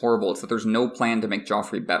Joffrey is horrible; it's that there's no plan to make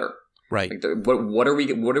Joffrey better. Right. Like, what are we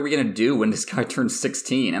going to do when this guy turns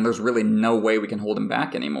 16, and there's really no way we can hold him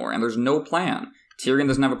back anymore, and there's no plan. Tyrion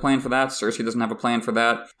doesn't have a plan for that. Cersei doesn't have a plan for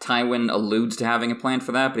that. Tywin alludes to having a plan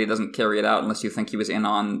for that, but he doesn't carry it out unless you think he was in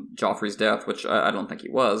on Joffrey's death, which I don't think he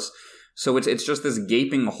was. So it's just this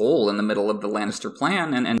gaping hole in the middle of the Lannister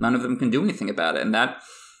plan, and none of them can do anything about it. And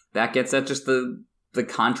that gets at just the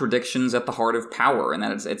contradictions at the heart of power, and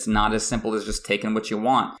that it's not as simple as just taking what you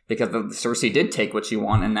want. Because Cersei did take what she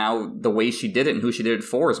wanted, and now the way she did it and who she did it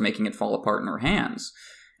for is making it fall apart in her hands.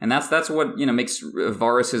 And that's what makes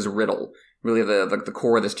Varys' riddle really the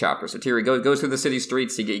core of this chapter. So Tyrion goes through the city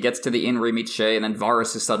streets, he gets to the inn where he meets Shae, and then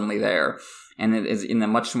Varys is suddenly there. And it is in a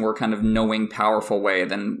much more kind of knowing, powerful way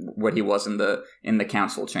than what he was in the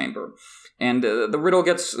council chamber. And the riddle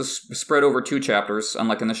gets spread over 2 chapters,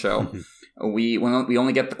 unlike in the show. We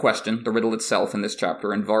only get the question, the riddle itself, in this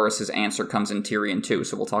chapter, and Varys' answer comes in Tyrion too,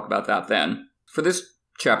 so we'll talk about that then. For this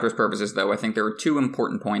chapter's purposes, though, I think there are 2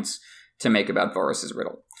 important points to make about Varys'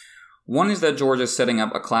 riddle. One is that George is setting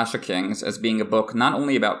up A Clash of Kings as being a book not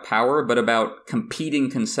only about power, but about competing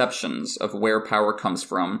conceptions of where power comes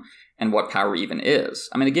from and what power even is.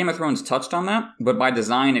 I mean, A Game of Thrones touched on that, but by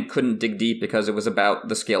design it couldn't dig deep because it was about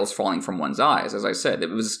the scales falling from one's eyes. As I said, it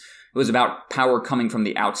was about power coming from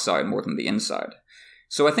the outside more than the inside.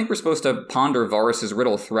 So I think we're supposed to ponder Varys'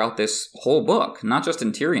 riddle throughout this whole book, not just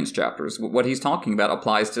in Tyrion's chapters. What he's talking about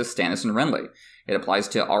applies to Stannis and Renly. It applies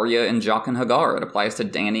to Arya and Jaqen and Hagar. It applies to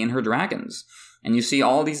Dany and her dragons. And you see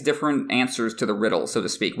all these different answers to the riddle, so to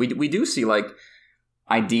speak. We do see, like,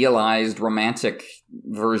 idealized romantic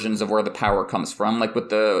versions of where the power comes from, like with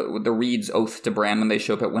the Reed's oath to Bran when they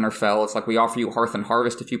show up at Winterfell. It's like, we offer you hearth and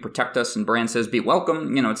harvest if you protect us, and Bran says, be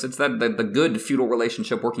welcome. It's that the good feudal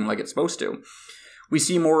relationship working like it's supposed to. We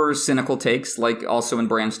see more cynical takes, like also in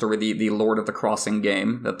Bran's story, the Lord of the Crossing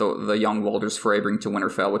game that the young Walders Frey bring to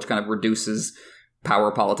Winterfell, which kind of reduces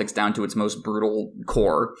power politics down to its most brutal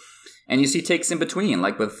core. And you see takes in between,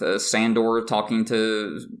 like with Sandor talking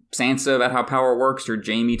to Sansa about how power works, or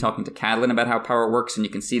Jaime talking to Catelyn about how power works, and you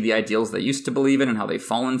can see the ideals they used to believe in and how they've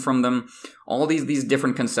fallen from them. All these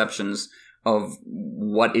different conceptions of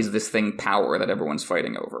what is this thing power that everyone's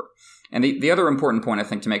fighting over. And the other important point I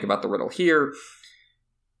think to make about the riddle here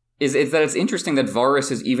is that it's interesting that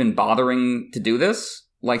Varys is even bothering to do this.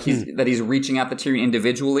 Like he's reaching out to Tyrion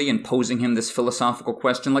individually and posing him this philosophical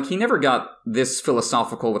question. Like, he never got this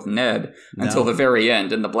philosophical with Ned until the very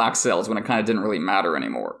end in the Black Cells, when it kind of didn't really matter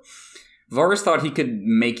anymore. Varys thought he could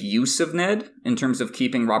make use of Ned in terms of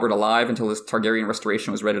keeping Robert alive until his Targaryen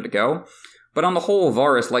restoration was ready to go. But on the whole,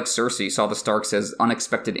 Varys, like Cersei, saw the Starks as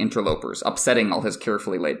unexpected interlopers, upsetting all his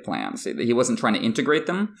carefully laid plans. He wasn't trying to integrate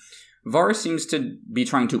them. Varys seems to be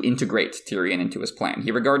trying to integrate Tyrion into his plan.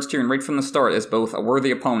 He regards Tyrion right from the start as both a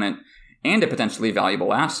worthy opponent and a potentially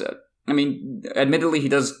valuable asset. I mean, admittedly, he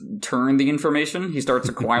does turn the information he starts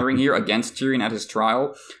acquiring here against Tyrion at his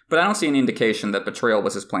trial, but I don't see any indication that betrayal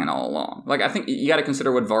was his plan all along. Like, I think you gotta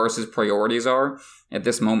consider what Varys' priorities are at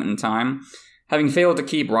this moment in time. Having failed to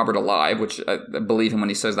keep Robert alive, which I believe him when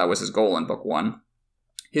he says that was his goal in Book 1,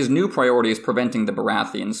 his new priority is preventing the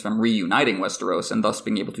Baratheons from reuniting Westeros and thus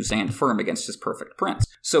being able to stand firm against his perfect prince.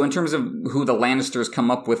 So in terms of who the Lannisters come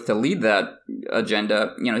up with to lead that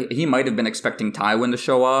agenda, he might have been expecting Tywin to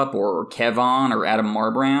show up, or Kevon, or Adam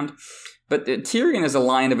Marbrand. But Tyrion is a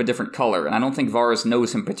lion of a different color, and I don't think Varys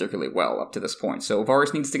knows him particularly well up to this point. So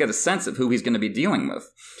Varys needs to get a sense of who he's going to be dealing with.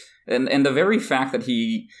 And the very fact that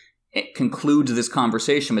he concludes this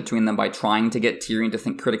conversation between them by trying to get Tyrion to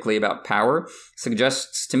think critically about power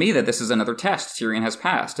suggests to me that this is another test Tyrion has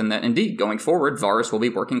passed, and that indeed, going forward, Varys will be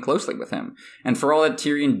working closely with him. And for all that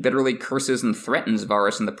Tyrion bitterly curses and threatens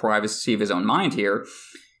Varys in the privacy of his own mind here,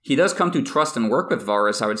 he does come to trust and work with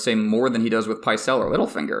Varys, I would say, more than he does with Pycelle or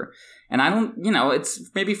Littlefinger. And I don't, it's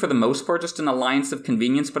maybe for the most part just an alliance of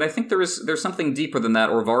convenience, but I think there's something deeper than that,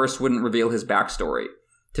 or Varys wouldn't reveal his backstory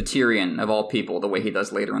to Tyrion, of all people, the way he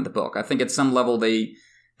does later in the book. I think at some level they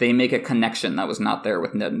make a connection that was not there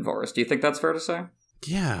with Ned and Varys. Do you think that's fair to say?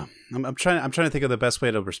 Yeah, I'm trying to think of the best way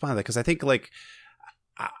to respond to that, because I think, like,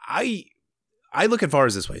 I look at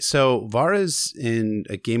Varys this way. So Varys in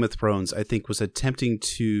A Game of Thrones, I think, was attempting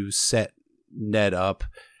to set Ned up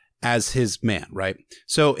as his man, right?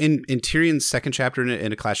 So in Tyrion's second chapter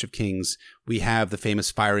in A Clash of Kings, we have the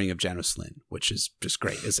famous firing of Janos Slynt, which is just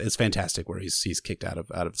great. It's fantastic, where he's kicked out of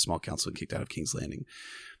the Small Council and kicked out of King's Landing.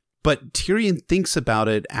 But Tyrion thinks about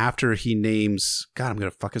it after he names, God, I'm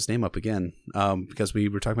going to fuck his name up again, because we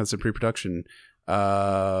were talking about this in pre-production.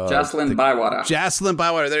 Jacelyn Bywater. Jacelyn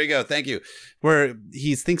Bywater. There you go. Thank you. Where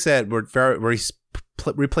he thinks that where he's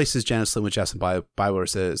replaces Janos Slynt with Jacelyn Bywater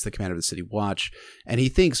as the commander of the City Watch, and he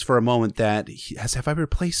thinks for a moment that have I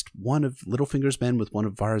replaced one of Littlefinger's men with one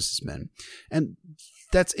of Varys' men? And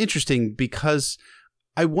that's interesting, because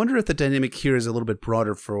I wonder if the dynamic here is a little bit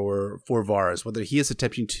broader for Varys, whether he is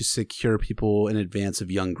attempting to secure people in advance of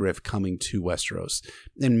young Griff coming to Westeros.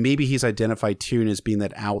 And maybe he's identified Tyrion as being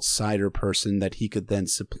that outsider person that he could then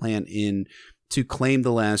supplant in to claim the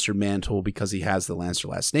Lannister mantle, because he has the Lannister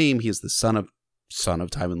last name. He is the son of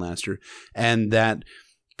Tywin Lannister, and that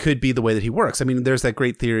could be the way that he works. I mean, there's that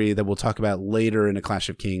great theory that we'll talk about later in A Clash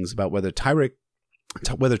of Kings about whether Tyrek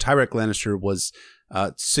Lannister was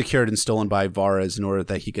secured and stolen by Varys in order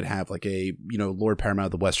that he could have like a Lord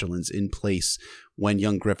Paramount of the Westerlands in place when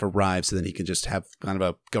young Griff arrives, so then he can just have kind of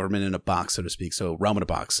a government in a box, so to speak, so realm in a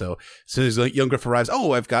box. So as soon as young Griff arrives,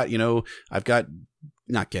 I've got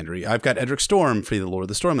not Gendry. I've got Edric Storm to be the Lord of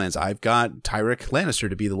the Stormlands. I've got Tyrek Lannister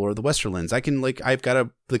to be the Lord of the Westerlands. I've got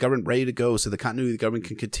the government ready to go, so the continuity of the government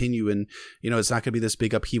can continue, and it's not going to be this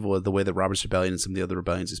big upheaval the way that Robert's Rebellion and some of the other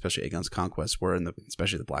rebellions, especially Aegon's Conquest, were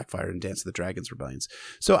especially the Blackfire and Dance of the Dragons rebellions.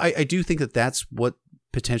 So I do think that that's what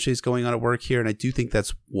potentially is going on at work here, and I do think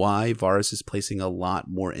that's why Varys is placing a lot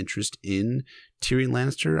more interest in Tyrion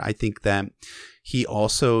Lannister. I think that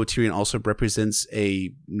Tyrion also represents a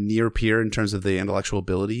near peer in terms of the intellectual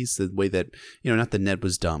abilities, the way that, not that Ned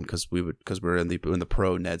was dumb, because we're in the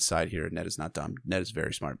pro Ned side here. Ned is not dumb. Ned is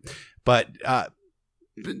very smart, but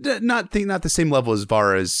not the same level as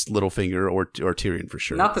Varys, Littlefinger, or Tyrion for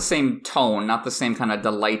sure. Not the same tone, not the same kind of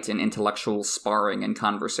delight in intellectual sparring and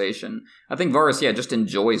conversation. I think Varys, just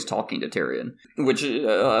enjoys talking to Tyrion, which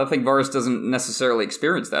I think Varys doesn't necessarily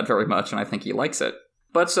experience that very much, and I think he likes it.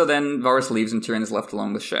 But so then Varys leaves and Tyrion is left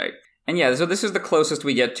alone with Shae. And so this is the closest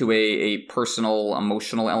we get to a personal,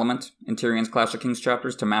 emotional element in Tyrion's Clash of Kings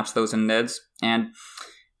chapters to match those in Ned's. And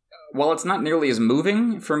while it's not nearly as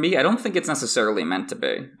moving, for me, I don't think it's necessarily meant to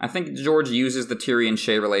be. I think George uses the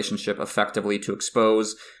Tyrion-Shae relationship effectively to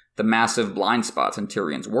expose the massive blind spots in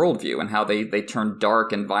Tyrion's worldview and how they turn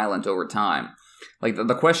dark and violent over time. Like,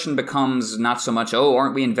 the question becomes not so much,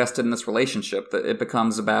 aren't we invested in this relationship? It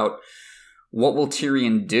becomes about, what will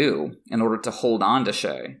Tyrion do in order to hold on to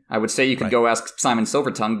Shae? I would say you could go ask Simon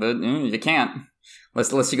Silvertongue, but you can't.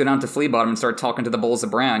 Unless you go down to Flea Bottom and start talking to the Bulls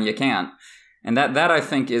of Bran, you can't. And that I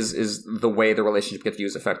think is the way the relationship gets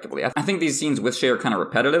used effectively. I think these scenes with Shae are kind of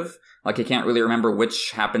repetitive. Like, you can't really remember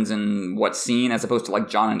which happens in what scene, as opposed to like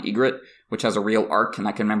Jon and Ygritte, which has a real arc, and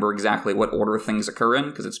I can remember exactly what order things occur in,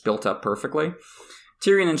 because it's built up perfectly.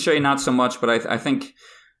 Tyrion and Shae, not so much, but I think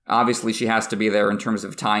Obviously, she has to be there in terms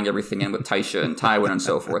of tying everything in with Tysha and Tywin and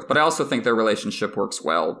so forth. But I also think their relationship works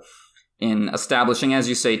well in establishing, as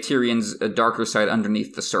you say, Tyrion's darker side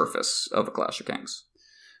underneath the surface of A Clash of Kings.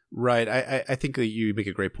 Right. I think you make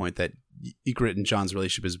a great point that Ygritte and Jon's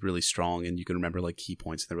relationship is really strong, and you can remember like key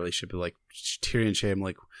points in the relationship, like Tyrion and Shae. I'm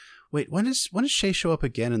like, wait, when does Shae show up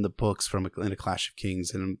again in the books in A Clash of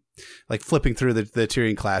Kings? And I'm like flipping through the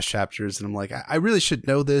Tyrion Clash chapters, and I'm like, I really should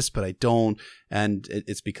know this, but I don't. And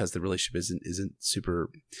it's because the relationship isn't super.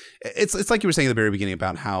 It's like you were saying at the very beginning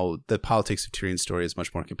about how the politics of Tyrion's story is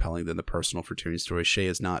much more compelling than the personal for Tyrion's story. Shae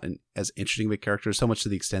is not as interesting of a character, so much to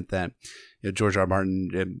the extent that George R. R.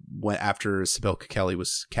 Martin, after Sibel Kekeli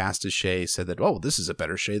was cast as Shae, said that, oh, this is a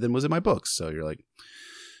better Shae than was in my books. So you're like,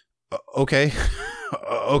 okay.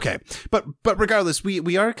 Okay. But regardless,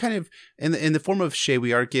 we are kind of in the form of Shae,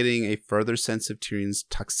 we are getting a further sense of Tyrion's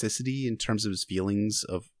toxicity in terms of his feelings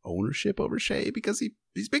of ownership over Shae, because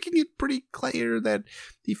he's making it pretty clear that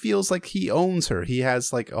he feels like he owns her. He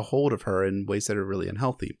has like a hold of her in ways that are really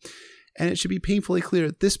unhealthy. And it should be painfully clear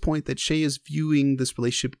at this point that Shae is viewing this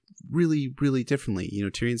relationship really, really differently.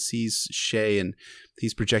 Tyrion sees Shae and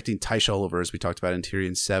he's projecting Tysha all over, as we talked about in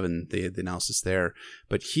Tyrion 7, the analysis there.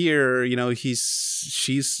 But here,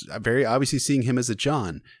 she's very obviously seeing him as a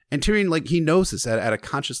Jon. And Tyrion, like, he knows this at a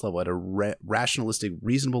conscious level, at a rationalistic,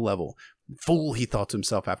 reasonable level. Fool, he thought to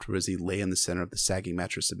himself afterwards, he lay in the center of the sagging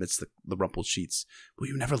mattress amidst the rumpled sheets. Will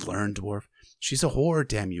you never learn, dwarf? She's a whore,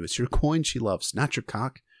 damn you. It's your coin she loves, not your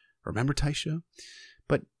cock. Remember Tysha?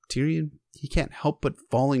 But Tyrion, he can't help but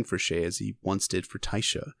falling for Shae as he once did for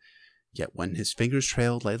Tysha. Yet when his fingers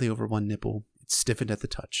trailed lightly over one nipple, it stiffened at the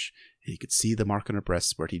touch, and he could see the mark on her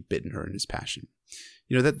breast where he'd bitten her in his passion.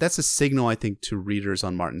 That's a signal, I think, to readers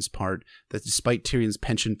on Martin's part, that despite Tyrion's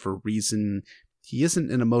penchant for reason, he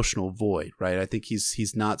isn't an emotional void, right? I think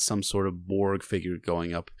he's not some sort of Borg figure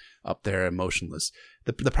going up there emotionless.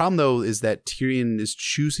 The problem, though, is that Tyrion is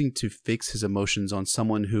choosing to fix his emotions on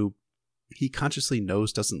someone who he consciously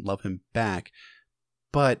knows doesn't love him back,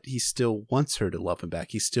 but he still wants her to love him back.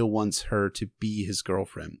 He still wants her to be his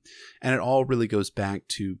girlfriend. And it all really goes back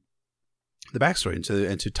to the backstory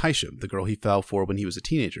and to Tysha, the girl he fell for when he was a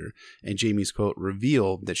teenager. And Jaime's quote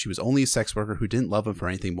revealed that she was only a sex worker who didn't love him for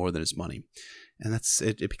anything more than his money. And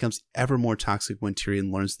it becomes ever more toxic when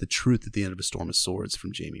Tyrion learns the truth at the end of A Storm of Swords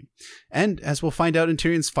from Jaime. And as we'll find out in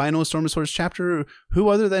Tyrion's final Storm of Swords chapter, who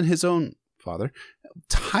other than his own father,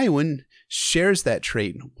 Tywin, shares that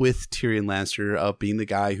trait with Tyrion Lannister of being the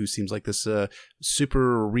guy who seems like this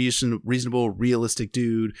super reasonable, realistic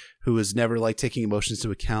dude who is never like taking emotions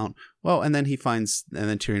into account. Well, and then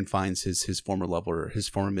Tyrion finds his former lover, his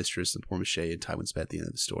former mistress, the poor Shae in Tywin's bed at the end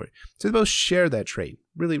of the story. So they both share that trait.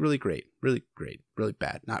 Really, really great. Really great. Really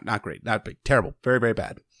bad. Not great. Not big. Terrible. Very, very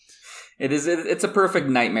bad. It's a perfect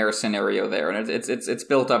nightmare scenario there, and it's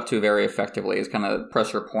built up to very effectively as kind of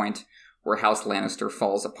pressure point where House Lannister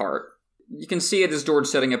falls apart. You can see it as George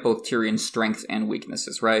setting up both Tyrion's strengths and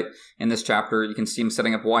weaknesses, right? In this chapter, you can see him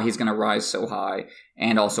setting up why he's going to rise so high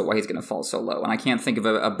and also why he's going to fall so low. And I can't think of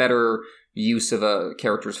a better use of a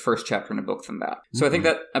character's first chapter in a book than that. So I think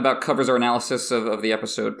that about covers our analysis of the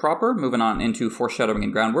episode proper. Moving on into foreshadowing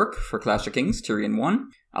and groundwork for Clash of Kings, Tyrion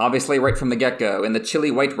 1. Obviously, right from the get-go, in the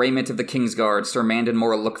chilly white raiment of the Kingsguard, Sir Mandon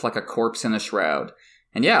Moore looked like a corpse in a shroud.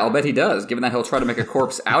 And yeah, I'll bet he does, given that he'll try to make a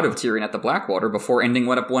corpse out of Tyrion at the Blackwater before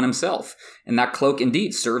ending up one himself. And that cloak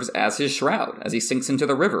indeed serves as his shroud, as he sinks into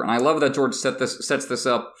the river. And I love that George sets this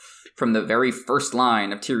up from the very first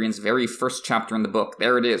line of Tyrion's very first chapter in the book.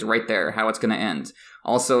 There it is, right there, how it's going to end.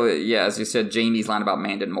 Also, yeah, as you said, Jaime's line about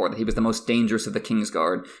Mandon Moore, that he was the most dangerous of the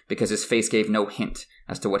Kingsguard because his face gave no hint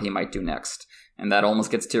as to what he might do next. And that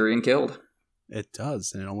almost gets Tyrion killed. It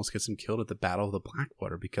does, and it almost gets him killed at the Battle of the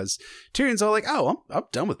Blackwater because Tyrion's all like, oh, I'm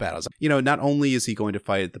done with battles. Not only is he going to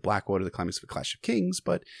fight at the Blackwater, the climax of A Clash of Kings,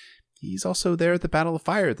 but he's also there at the Battle of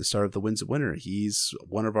Fire at the start of the Winds of Winter. He's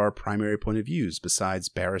one of our primary point of views besides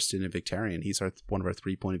Barristan and Victarion. He's one of our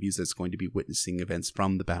 3 point of views that's going to be witnessing events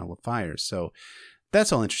from the Battle of Fire. So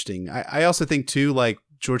that's all interesting. I also think, too, like,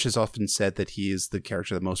 George has often said that he is the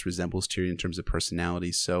character that most resembles Tyrion in terms of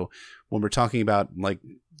personality. So when we're talking about, like,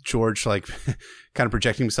 George, like, kind of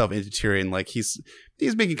projecting himself into Tyrion, like, he's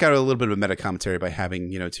making kind of a little bit of a meta commentary by having,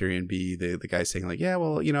 Tyrion be the guy saying, like, yeah,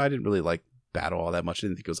 well, I didn't really like battle all that much. I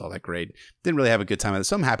didn't think it was all that great. Didn't really have a good time at it.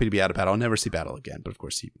 So I'm happy to be out of battle. I'll never see battle again. But of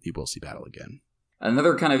course, he will see battle again.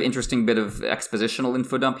 Another kind of interesting bit of expositional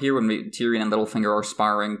info dump here when Tyrion and Littlefinger are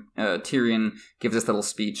sparring. Tyrion gives this little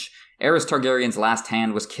speech, Aerys Targaryen's last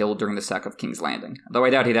hand was killed during the sack of King's Landing. Though I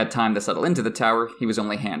doubt he'd had time to settle into the tower, he was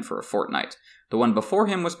only hand for a fortnight. The one before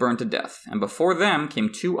him was burned to death, and before them came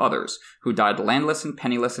 2 others, who died landless and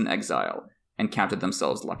penniless in exile, and counted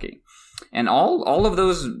themselves lucky. And all of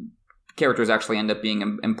those characters actually end up being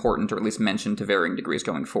important, or at least mentioned to varying degrees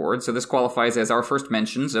going forward. So this qualifies as our first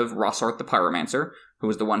mentions of Rossart the Pyromancer, who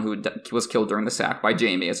was the one who was killed during the sack by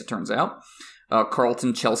Jaime, as it turns out.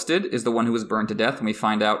 Carlton Chelstead is the one who was burned to death, and we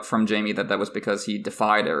find out from Jaime that was because he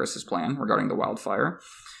defied Aerys' plan regarding the wildfire.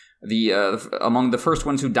 Among the first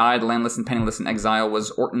ones who died landless and penniless in exile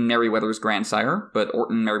was Orton Merryweather's grandsire, but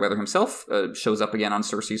Orton Merryweather himself shows up again on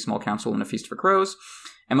Cersei's small council in A Feast for Crows.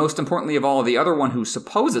 And most importantly of all, the other one who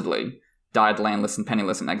supposedly died landless and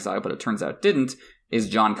penniless in exile, but it turns out didn't, is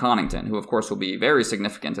Jon Connington, who of course will be very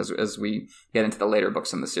significant as we get into the later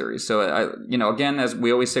books in the series. So, again, as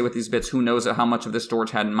we always say with these bits, who knows how much of this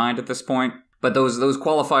George had in mind at this point? But those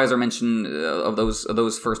qualifiers are mentioned of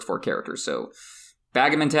those first 4 characters. So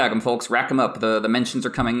bag them and tag them, folks. Rack them up. The mentions are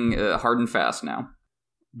coming hard and fast now.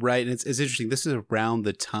 Right, and it's interesting. This is around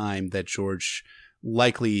the time that George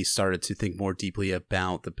likely started to think more deeply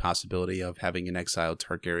about the possibility of having an exiled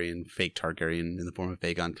Targaryen, fake Targaryen in the form of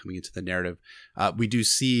Aegon coming into the narrative. We do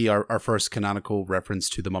see our first canonical reference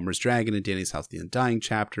to the Mummer's Dragon in Dany's House of the Undying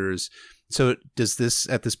chapters. So does this,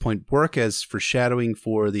 at this point, work as foreshadowing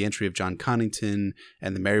for the entry of Jon Connington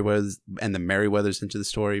and the Merryweathers into the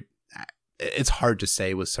story? It's hard to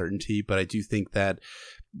say with certainty, but I do think that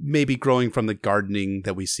maybe growing from the gardening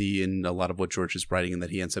that we see in a lot of what George is writing, and that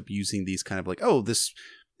he ends up using these kind of like, oh, this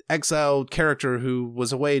exiled character who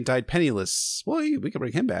was away and died penniless, well, we can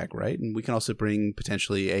bring him back, right? And we can also bring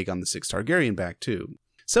potentially Aegon the Sixth Targaryen back too.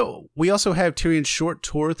 So we also have Tyrion's short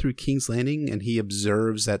tour through King's Landing, and he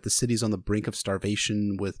observes that the city's on the brink of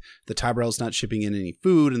starvation, with the Tyrells not shipping in any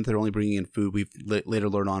food, and they're only bringing in food we've later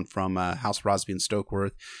learned on from House Rosby and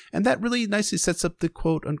Stokeworth. And that really nicely sets up the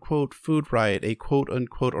quote-unquote food riot, a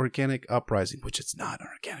quote-unquote organic uprising, which it's not an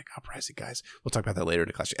organic uprising, guys. We'll talk about that later in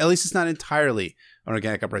the class. At least it's not entirely an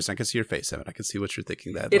organic uprising. I can see your face, Evan. I can see what you're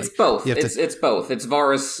thinking. That it's both. It's both. It's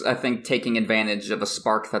Varys, I think, taking advantage of a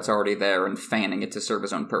spark that's already there and fanning it to serve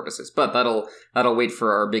his own purposes. But that'll wait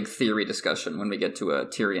for our big theory discussion when we get to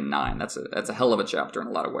Tyrion 9. That's a hell of a chapter in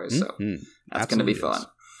a lot of ways. So that's going to be fun.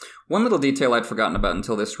 One little detail I'd forgotten about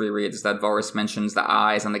until this reread is that Varys mentions the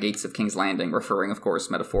eyes on the gates of King's Landing, referring, of course,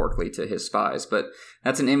 metaphorically to his spies. But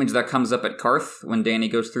that's an image that comes up at Qarth when Dany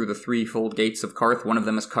goes through the threefold gates of Qarth. One of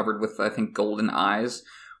them is covered with, I think, golden eyes,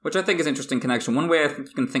 which I think is an interesting connection. One way I think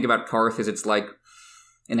you can think about Qarth is it's like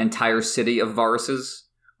an entire city of Varys's,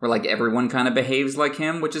 where like everyone kind of behaves like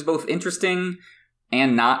him, which is both interesting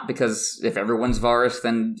and not, because if everyone's Varys,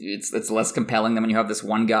 then it's less compelling than when you have this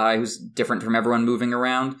one guy who's different from everyone moving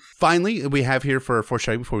around. Finally, we have here for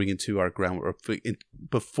foreshadowing before we get into our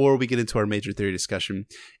major theory discussion,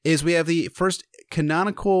 is we have the first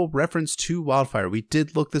canonical reference to wildfire. We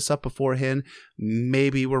did look this up beforehand.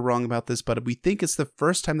 Maybe we're wrong about this, but we think it's the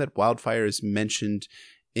first time that wildfire is mentioned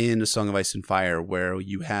in A Song of Ice and Fire, where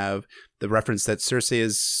you have the reference that Cersei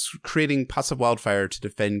is creating pots of wildfire to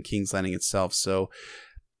defend King's Landing itself. So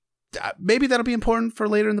maybe that'll be important for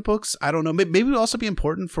later in the books. I don't know. Maybe it'll also be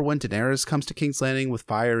important for when Daenerys comes to King's Landing with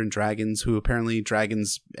fire and dragons, who apparently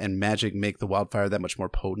dragons and magic make the wildfire that much more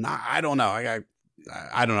potent. I don't know.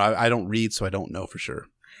 I don't know. I don't read, so I don't know for sure.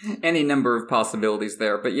 Any number of possibilities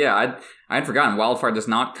there. But yeah, I'd forgotten wildfire does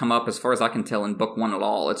not come up, as far as I can tell, in book 1 at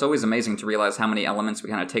all. It's always amazing to realize how many elements we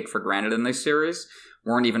kind of take for granted in this series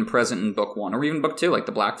weren't even present in book 1 or even book 2. Like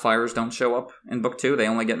the Blackfires don't show up in book 2. They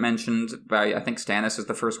only get mentioned by, I think Stannis is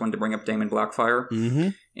the first one to bring up Daemon Blackfire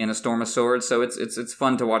in A Storm of Swords. So it's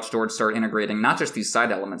fun to watch George start integrating not just these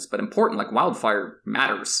side elements, but important, like wildfire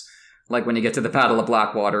matters. Like when you get to the Battle of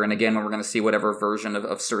Blackwater, and again, when we're going to see whatever version of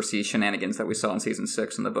Cersei shenanigans that we saw in Season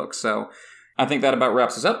 6 in the book. So I think that about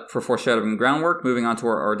wraps us up for foreshadowing groundwork. Moving on to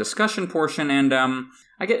our discussion portion. And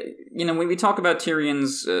I get, when we talk about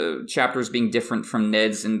Tyrion's chapters being different from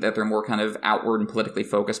Ned's and that they're more kind of outward and politically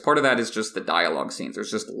focused, part of that is just the dialogue scenes.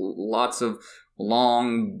 There's just lots of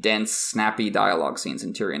long, dense, snappy dialogue scenes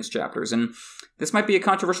in Tyrion's chapters. And this might be a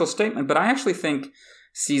controversial statement, but I actually think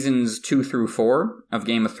Seasons 2 through 4 of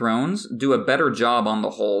Game of Thrones do a better job on the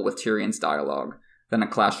whole with Tyrion's dialogue than A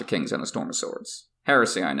Clash of Kings and A Storm of Swords.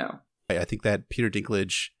 Heresy, I know. I think that Peter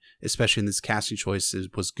Dinklage, especially in this casting choice,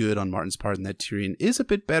 was good on Martin's part, and that Tyrion is a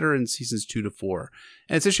bit better in Seasons 2 to 4.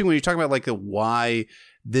 And it's interesting when you talk about like why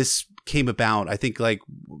this came about, I think like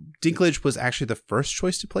Dinklage was actually the first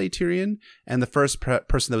choice to play Tyrion and the first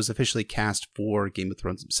person that was officially cast for Game of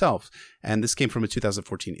Thrones himself. And this came from a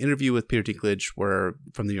 2014 interview with Peter Dinklage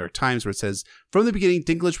from the New York Times, where it says, "From the beginning,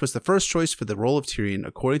 Dinklage was the first choice for the role of Tyrion,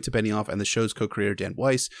 according to Benioff and the show's co-creator Dan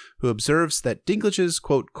Weiss, who observes that Dinklage's,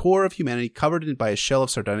 quote, core of humanity covered by a shell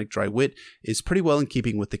of sardonic dry wit is pretty well in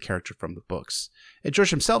keeping with the character from the books." And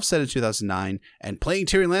George himself said in 2009, "And playing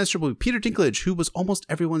Tyrion Lannister will be Peter Dinklage, who was almost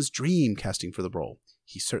everyone's dream casting for the role.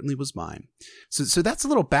 He certainly was mine." So that's a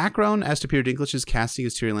little background as to Peter Dinklage's casting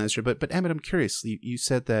as Tyrion Lannister. But Emmett, I'm curious. You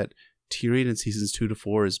said that Tyrion in seasons 2 to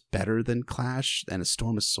 4 is better than Clash and A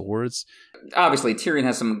Storm of Swords. Obviously, Tyrion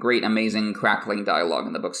has some great, amazing, crackling dialogue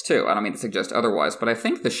in the books, too. I don't mean to suggest otherwise, but I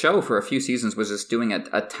think the show for a few seasons was just doing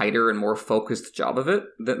a tighter and more focused job of it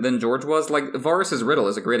than George was. Like, Varys' riddle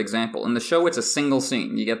is a great example. In the show, it's a single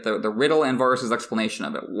scene. You get the riddle and Varys' explanation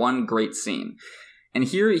of it. One great scene. And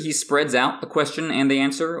here, he spreads out the question and the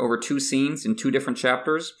answer over 2 scenes in 2 different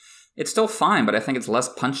chapters. It's still fine, but I think it's less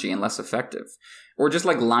punchy and less effective. Or just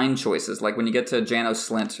like line choices, like when you get to Janos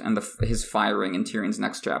Slynt and his firing in Tyrion's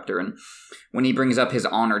next chapter, and when he brings up his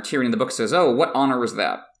honor, Tyrion in the book says, "Oh, what honor was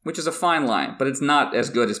that?" Which is a fine line, but it's not as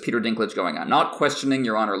good as Peter Dinklage going on. "Not questioning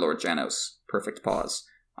your honor, Lord Janos." Perfect pause.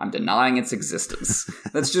 "I'm denying its existence."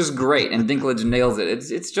 That's just great, and Dinklage nails it.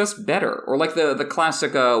 It's just better. Or like the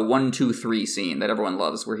classic 1, 2, 3 scene that everyone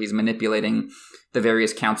loves, where he's manipulating the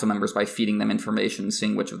various council members by feeding them information,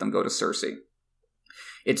 seeing which of them go to Cersei.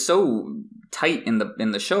 It's so tight in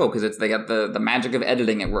the show because they got the magic of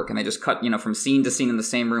editing at work, and they just cut from scene to scene in the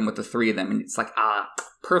same room with the 3 of them, and it's like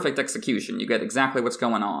perfect execution. You get exactly what's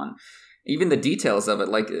going on. Even the details of it,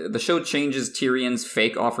 like the show changes Tyrion's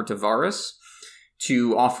fake offer to Varys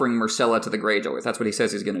to offering Myrcella to the Greyjoys. That's what he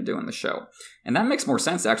says he's going to do in the show, and that makes more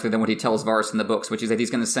sense actually than what he tells Varys in the books, which is that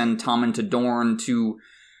he's going to send Tommen to Dorne to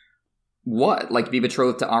what? Like be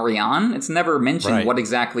betrothed to Arianne? It's never mentioned what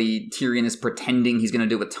exactly Tyrion is pretending he's going to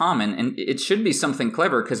do with Tommen, and it should be something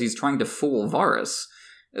clever because he's trying to fool Varys.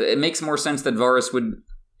 It makes more sense that Varys would,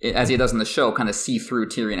 as he does in the show, kind of see through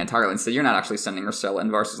Tyrion entirely and say, "You're not actually sending Myrcella,"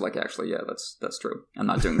 and Varys is like, "Actually, yeah, that's true. I'm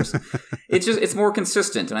not doing this." It's more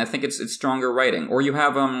consistent, and I think it's stronger writing. Or you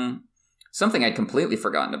have something I'd completely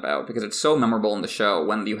forgotten about because it's so memorable in the show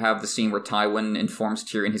when you have the scene where Tywin informs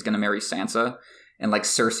Tyrion he's going to marry Sansa. And, like,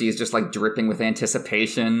 Cersei is just, like, dripping with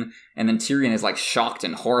anticipation. And then Tyrion is, like, shocked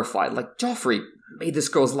and horrified. Like, "Joffrey made this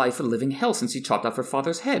girl's life a living hell since he chopped off her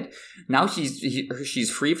father's head. Now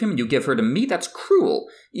she's free of him and you give her to me? That's cruel,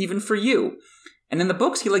 even for you." And in the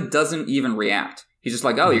books, he, like, doesn't even react. He's just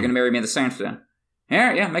like, "Oh, you're going to marry me to Sansa."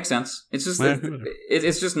 Yeah, makes sense. It's just,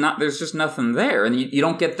 it's just not, there's just nothing there. And you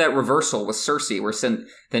don't get that reversal with Cersei where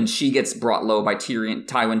then she gets brought low by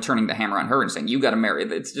Tywin turning the hammer on her and saying, "You gotta marry."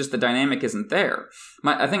 It's just the dynamic isn't there.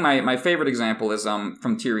 I think my favorite example is from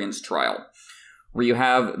Tyrion's trial, where you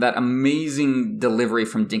have that amazing delivery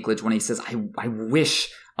from Dinklage when he says, I wish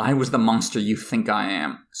I was the monster you think I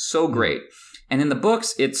am. So great. And in the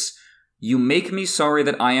books, it's, "You make me sorry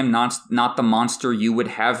that I am not the monster you would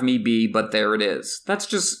have me be, but there it is." It's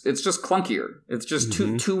just clunkier. It's just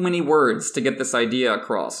too many words to get this idea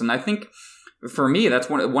across. And I think, for me, that's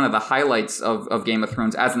one of the highlights of Game of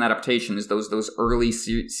Thrones as an adaptation is those early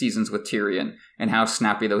seasons with Tyrion and how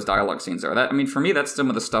snappy those dialogue scenes are. For me, that's some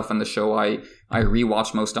of the stuff in the show I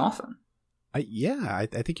rewatch most often. I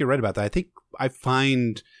think you're right about that. I think I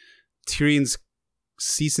find Tyrion's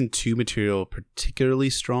season 2 material particularly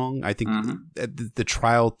strong. I think the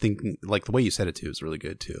trial thing, like the way you said it too, is really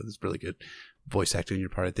good too. It's really good voice acting on your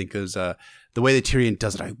part. I think because the way that Tyrion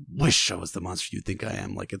does it, "I wish I was the monster you think I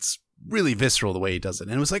am." Like it's really visceral the way he does it,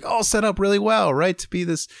 and it was like all set up really well, right? To be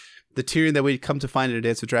the Tyrion that we come to find in A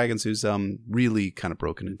Dance with Dragons, who's really kind of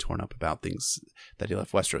broken and torn up about things that he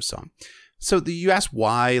left Westeros on. So you asked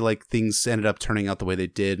why things ended up turning out the way they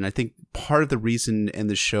did, and I think part of the reason in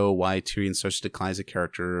the show why Tyrion starts to decline as a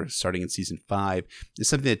character starting in season 5 is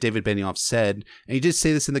something that David Benioff said, and he did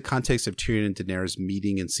say this in the context of Tyrion and Daenerys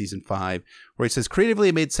meeting in season 5, where he says, "Creatively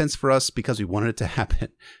it made sense for us because we wanted it to happen.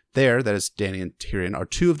 There, that is Dany and Tyrion, are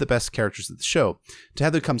 2 of the best characters of the show. To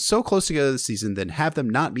have them come so close together this season, then have them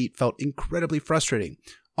not meet felt incredibly frustrating.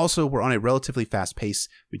 Also, we're on a relatively fast pace.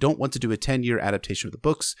 We don't want to do a 10-year adaptation of the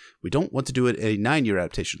books. We don't want to do a 9-year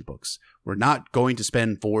adaptation of the books. We're not going to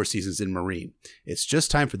spend 4 seasons in Meereen. It's just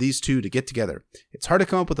time for these 2 to get together. It's hard to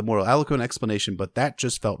come up with a more eloquent explanation, but that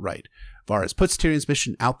just felt right. Varys puts Tyrion's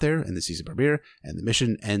mission out there in the season premiere, and the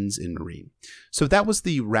mission ends in Meereen. So that was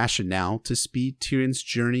the rationale to speed Tyrion's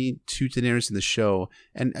journey to Daenerys in the show.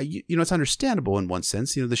 And, it's understandable in one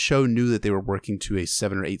sense. The show knew that they were working to a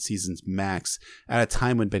 7 or 8 seasons max at a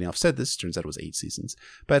time when Benioff said this. Turns out it was 8 seasons.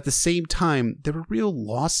 But at the same time, there were real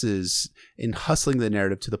losses in hustling the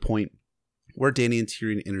narrative to the point where Dany and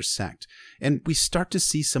Tyrion intersect. And we start to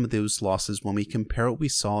see some of those losses when we compare what we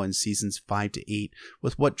saw in seasons 5 to 8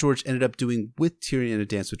 with what George ended up doing with Tyrion in A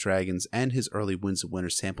Dance with Dragons and his early Winds of Winter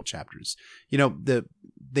sample chapters.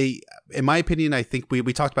 They, in my opinion, I think we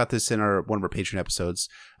talked about this in one of our Patreon episodes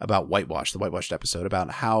about Whitewash, the Whitewashed episode,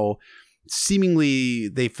 about how seemingly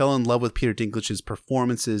they fell in love with Peter Dinklage's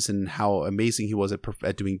performances and how amazing he was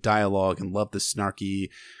at doing dialogue and loved the snarky,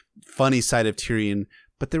 funny side of Tyrion.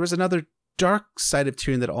 But there was another dark side of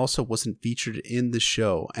Tyrion that also wasn't featured in the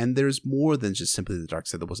show. And there's more than just simply the dark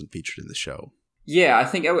side that wasn't featured in the show. Yeah, I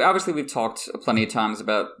think obviously we've talked plenty of times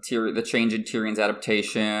about the change in Tyrion's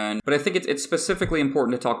adaptation, but I think it's specifically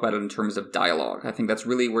important to talk about it in terms of dialogue. I think that's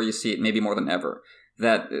really where you see it maybe more than ever.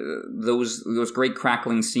 That those great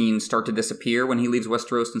crackling scenes start to disappear when he leaves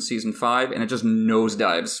Westeros in season 5, and it just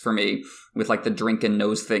nosedives for me with like the drink and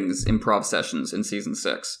nose things improv sessions in season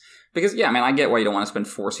 6. Because, yeah, I get why you don't want to spend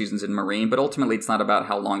 4 seasons in Meereen, but ultimately it's not about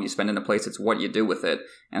how long you spend in a place, it's what you do with it.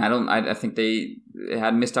 And I think they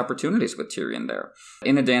had missed opportunities with Tyrion there.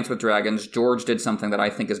 In A Dance with Dragons, George did something that I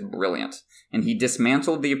think is brilliant. And he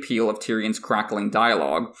dismantled the appeal of Tyrion's crackling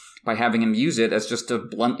dialogue by having him use it as just a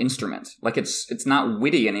blunt instrument. Like, it's not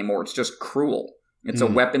witty anymore, it's just cruel. It's a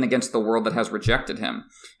weapon against the world that has rejected him.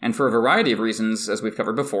 And for a variety of reasons, as we've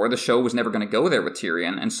covered before, the show was never going to go there with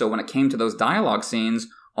Tyrion. And so when it came to those dialogue scenes,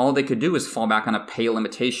 all they could do is fall back on a pale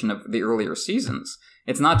imitation of the earlier seasons.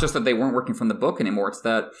 It's not just that they weren't working from the book anymore, it's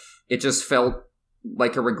that it just felt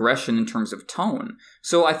like a regression in terms of tone.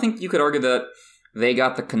 So I think you could argue that they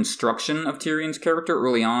got the construction of Tyrion's character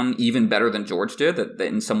early on even better than George did, that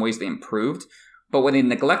in some ways they improved. But what they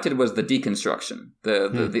neglected was the deconstruction,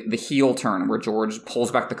 the heel turn, where George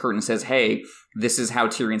pulls back the curtain and says, hey, this is how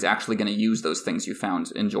Tyrion's actually going to use those things you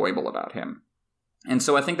found enjoyable about him. And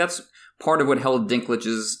so I think that's part of what held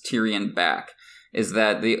Dinklage's Tyrion back, is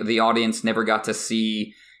that the audience never got to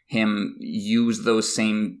see him use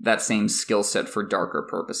that same skill set for darker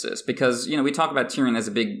purposes. Because, we talk about Tyrion as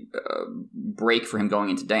a big break for him going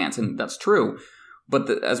into dance, and that's true.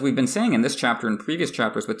 But as we've been saying in this chapter and previous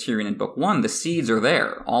chapters with Tyrion in Book 1, the seeds are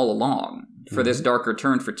there all along for this darker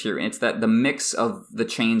turn for Tyrion. It's that the mix of the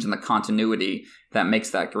change and the continuity that makes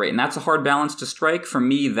that great. And that's a hard balance to strike. For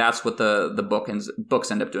me, that's what the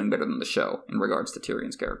books end up doing better than the show in regards to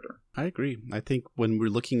Tyrion's character. I agree. I think when we're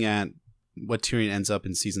looking at what Tyrion ends up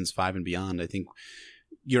in seasons 5 and beyond, I think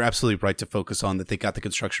you're absolutely right to focus on that they got the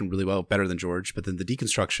construction really well, better than George. But then the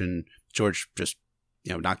deconstruction, George just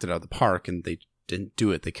knocked it out of the park, and they didn't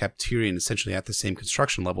do it. They kept Tyrion essentially at the same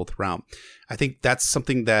construction level throughout. I think that's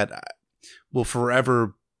something that will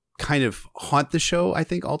forever kind of haunt the show. I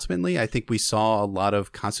think ultimately, I think we saw a lot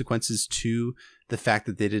of consequences to the fact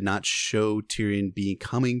that they did not show Tyrion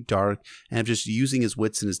becoming dark and just using his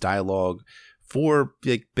wits and his dialogue for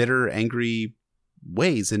like bitter, angry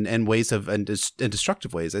ways and ways of and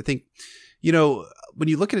destructive ways. I think, when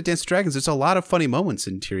you look at A Dance with Dragons, there's a lot of funny moments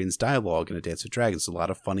in Tyrion's dialogue in A Dance with Dragons, a lot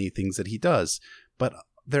of funny things that he does, but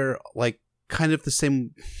they're like kind of the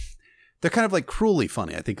same. They're kind of like cruelly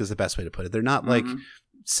funny, I think is the best way to put it. They're not like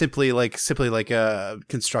simply like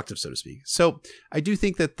constructive, so to speak. So I do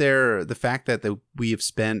think that the fact that we have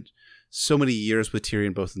spent so many years with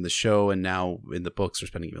Tyrion, both in the show and now in the books, we're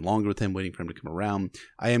spending even longer with him, waiting for him to come around.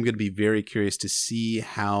 I am going to be very curious to see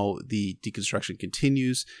how the deconstruction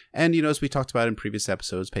continues. And, as we talked about in previous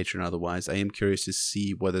episodes, Patreon otherwise, I am curious to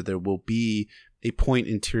see whether there will be a point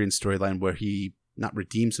in Tyrion's storyline where he not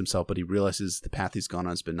redeems himself, but he realizes the path he's gone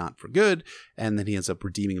on has been not for good, and then he ends up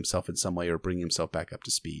redeeming himself in some way or bringing himself back up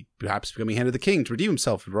to speed. Perhaps becoming Hand of the King to redeem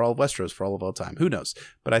himself for all of Westeros for all of all time. Who knows?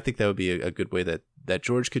 But I think that would be a good way that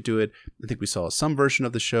George could do it. I think we saw some version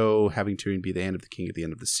of the show having Tyrion be the Hand of the King at the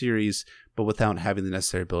end of the series, but without having the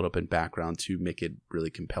necessary build-up and background to make it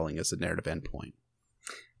really compelling as a narrative endpoint.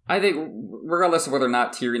 I think regardless of whether or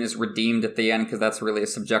not Tyrion is redeemed at the end, because that's really a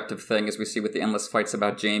subjective thing, as we see with the endless fights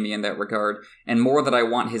about Jaime in that regard, and more that I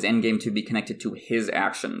want his endgame to be connected to his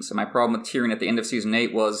actions. And my problem with Tyrion at the end of Season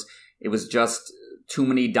 8 was it was just too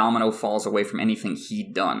many domino falls away from anything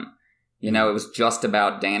he'd done. It was just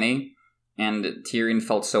about Dany, and Tyrion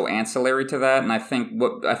felt so ancillary to that. And I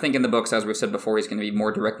think in the books, as we've said before, he's going to be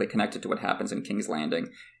more directly connected to what happens in King's Landing.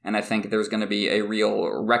 And I think there's going to be a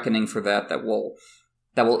real reckoning for that will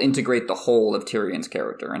that will integrate the whole of Tyrion's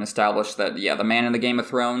character and establish that, the man in the Game of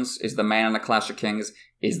Thrones is the man in A Clash of Kings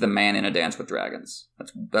is the man in A Dance with Dragons.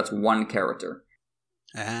 That's one character.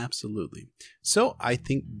 Absolutely. So I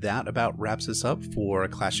think that about wraps us up for A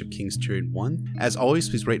Clash of Kings Tyrion 1. As always,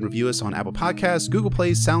 please rate and review us on Apple Podcasts, Google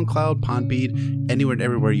Play, SoundCloud, Podbean, anywhere and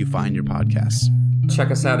everywhere you find your podcasts.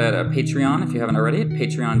 Check us out at Patreon if you haven't already at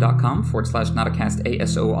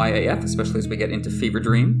patreon.com/NotAcastASOIAF, especially as we get into Fever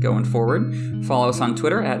Dream going forward. Follow us on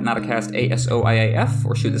Twitter at NotAcastASOIAF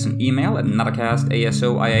or shoot us an email at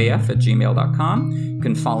NotAcastASOIAF@gmail.com. You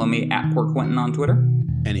can follow me at Port Quentin on Twitter.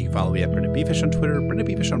 And you can follow me at Brendan Beefish on Twitter, Brendan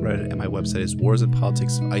Beefish on Reddit, and my website is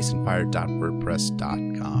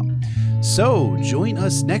warsandpoliticsofIceandfire.wordpress.com. So join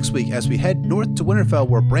us next week as we head north to Winterfell,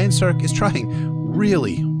 where Bran Stark is trying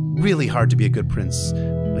really hard to be a good prince,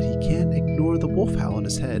 but he can't ignore the wolf howl in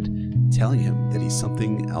his head, telling him that he's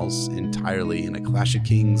something else entirely in A Clash of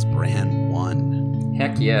Kings Bran 1.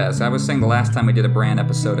 Heck yes. I was saying the last time we did a Bran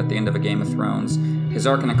episode at the end of A Game of Thrones, his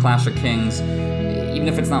arc in A Clash of Kings, even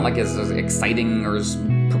if it's not like as exciting or as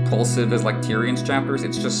propulsive as like Tyrion's chapters,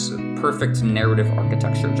 it's just perfect narrative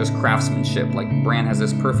architecture, just craftsmanship. Like Bran has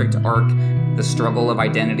this perfect arc, the struggle of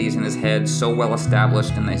identities in his head so well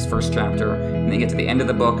established in this first chapter, and then you get to the end of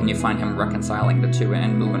the book and you find him reconciling the two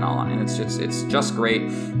and moving on, and it's just great.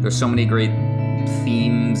 There's so many great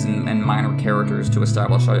themes and minor characters to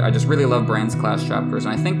establish. I just really love Bran's Clash chapters,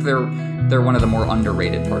 and I think they're one of the more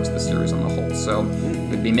underrated parts of the series on the whole. So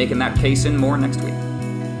we'll be making that case in more next week.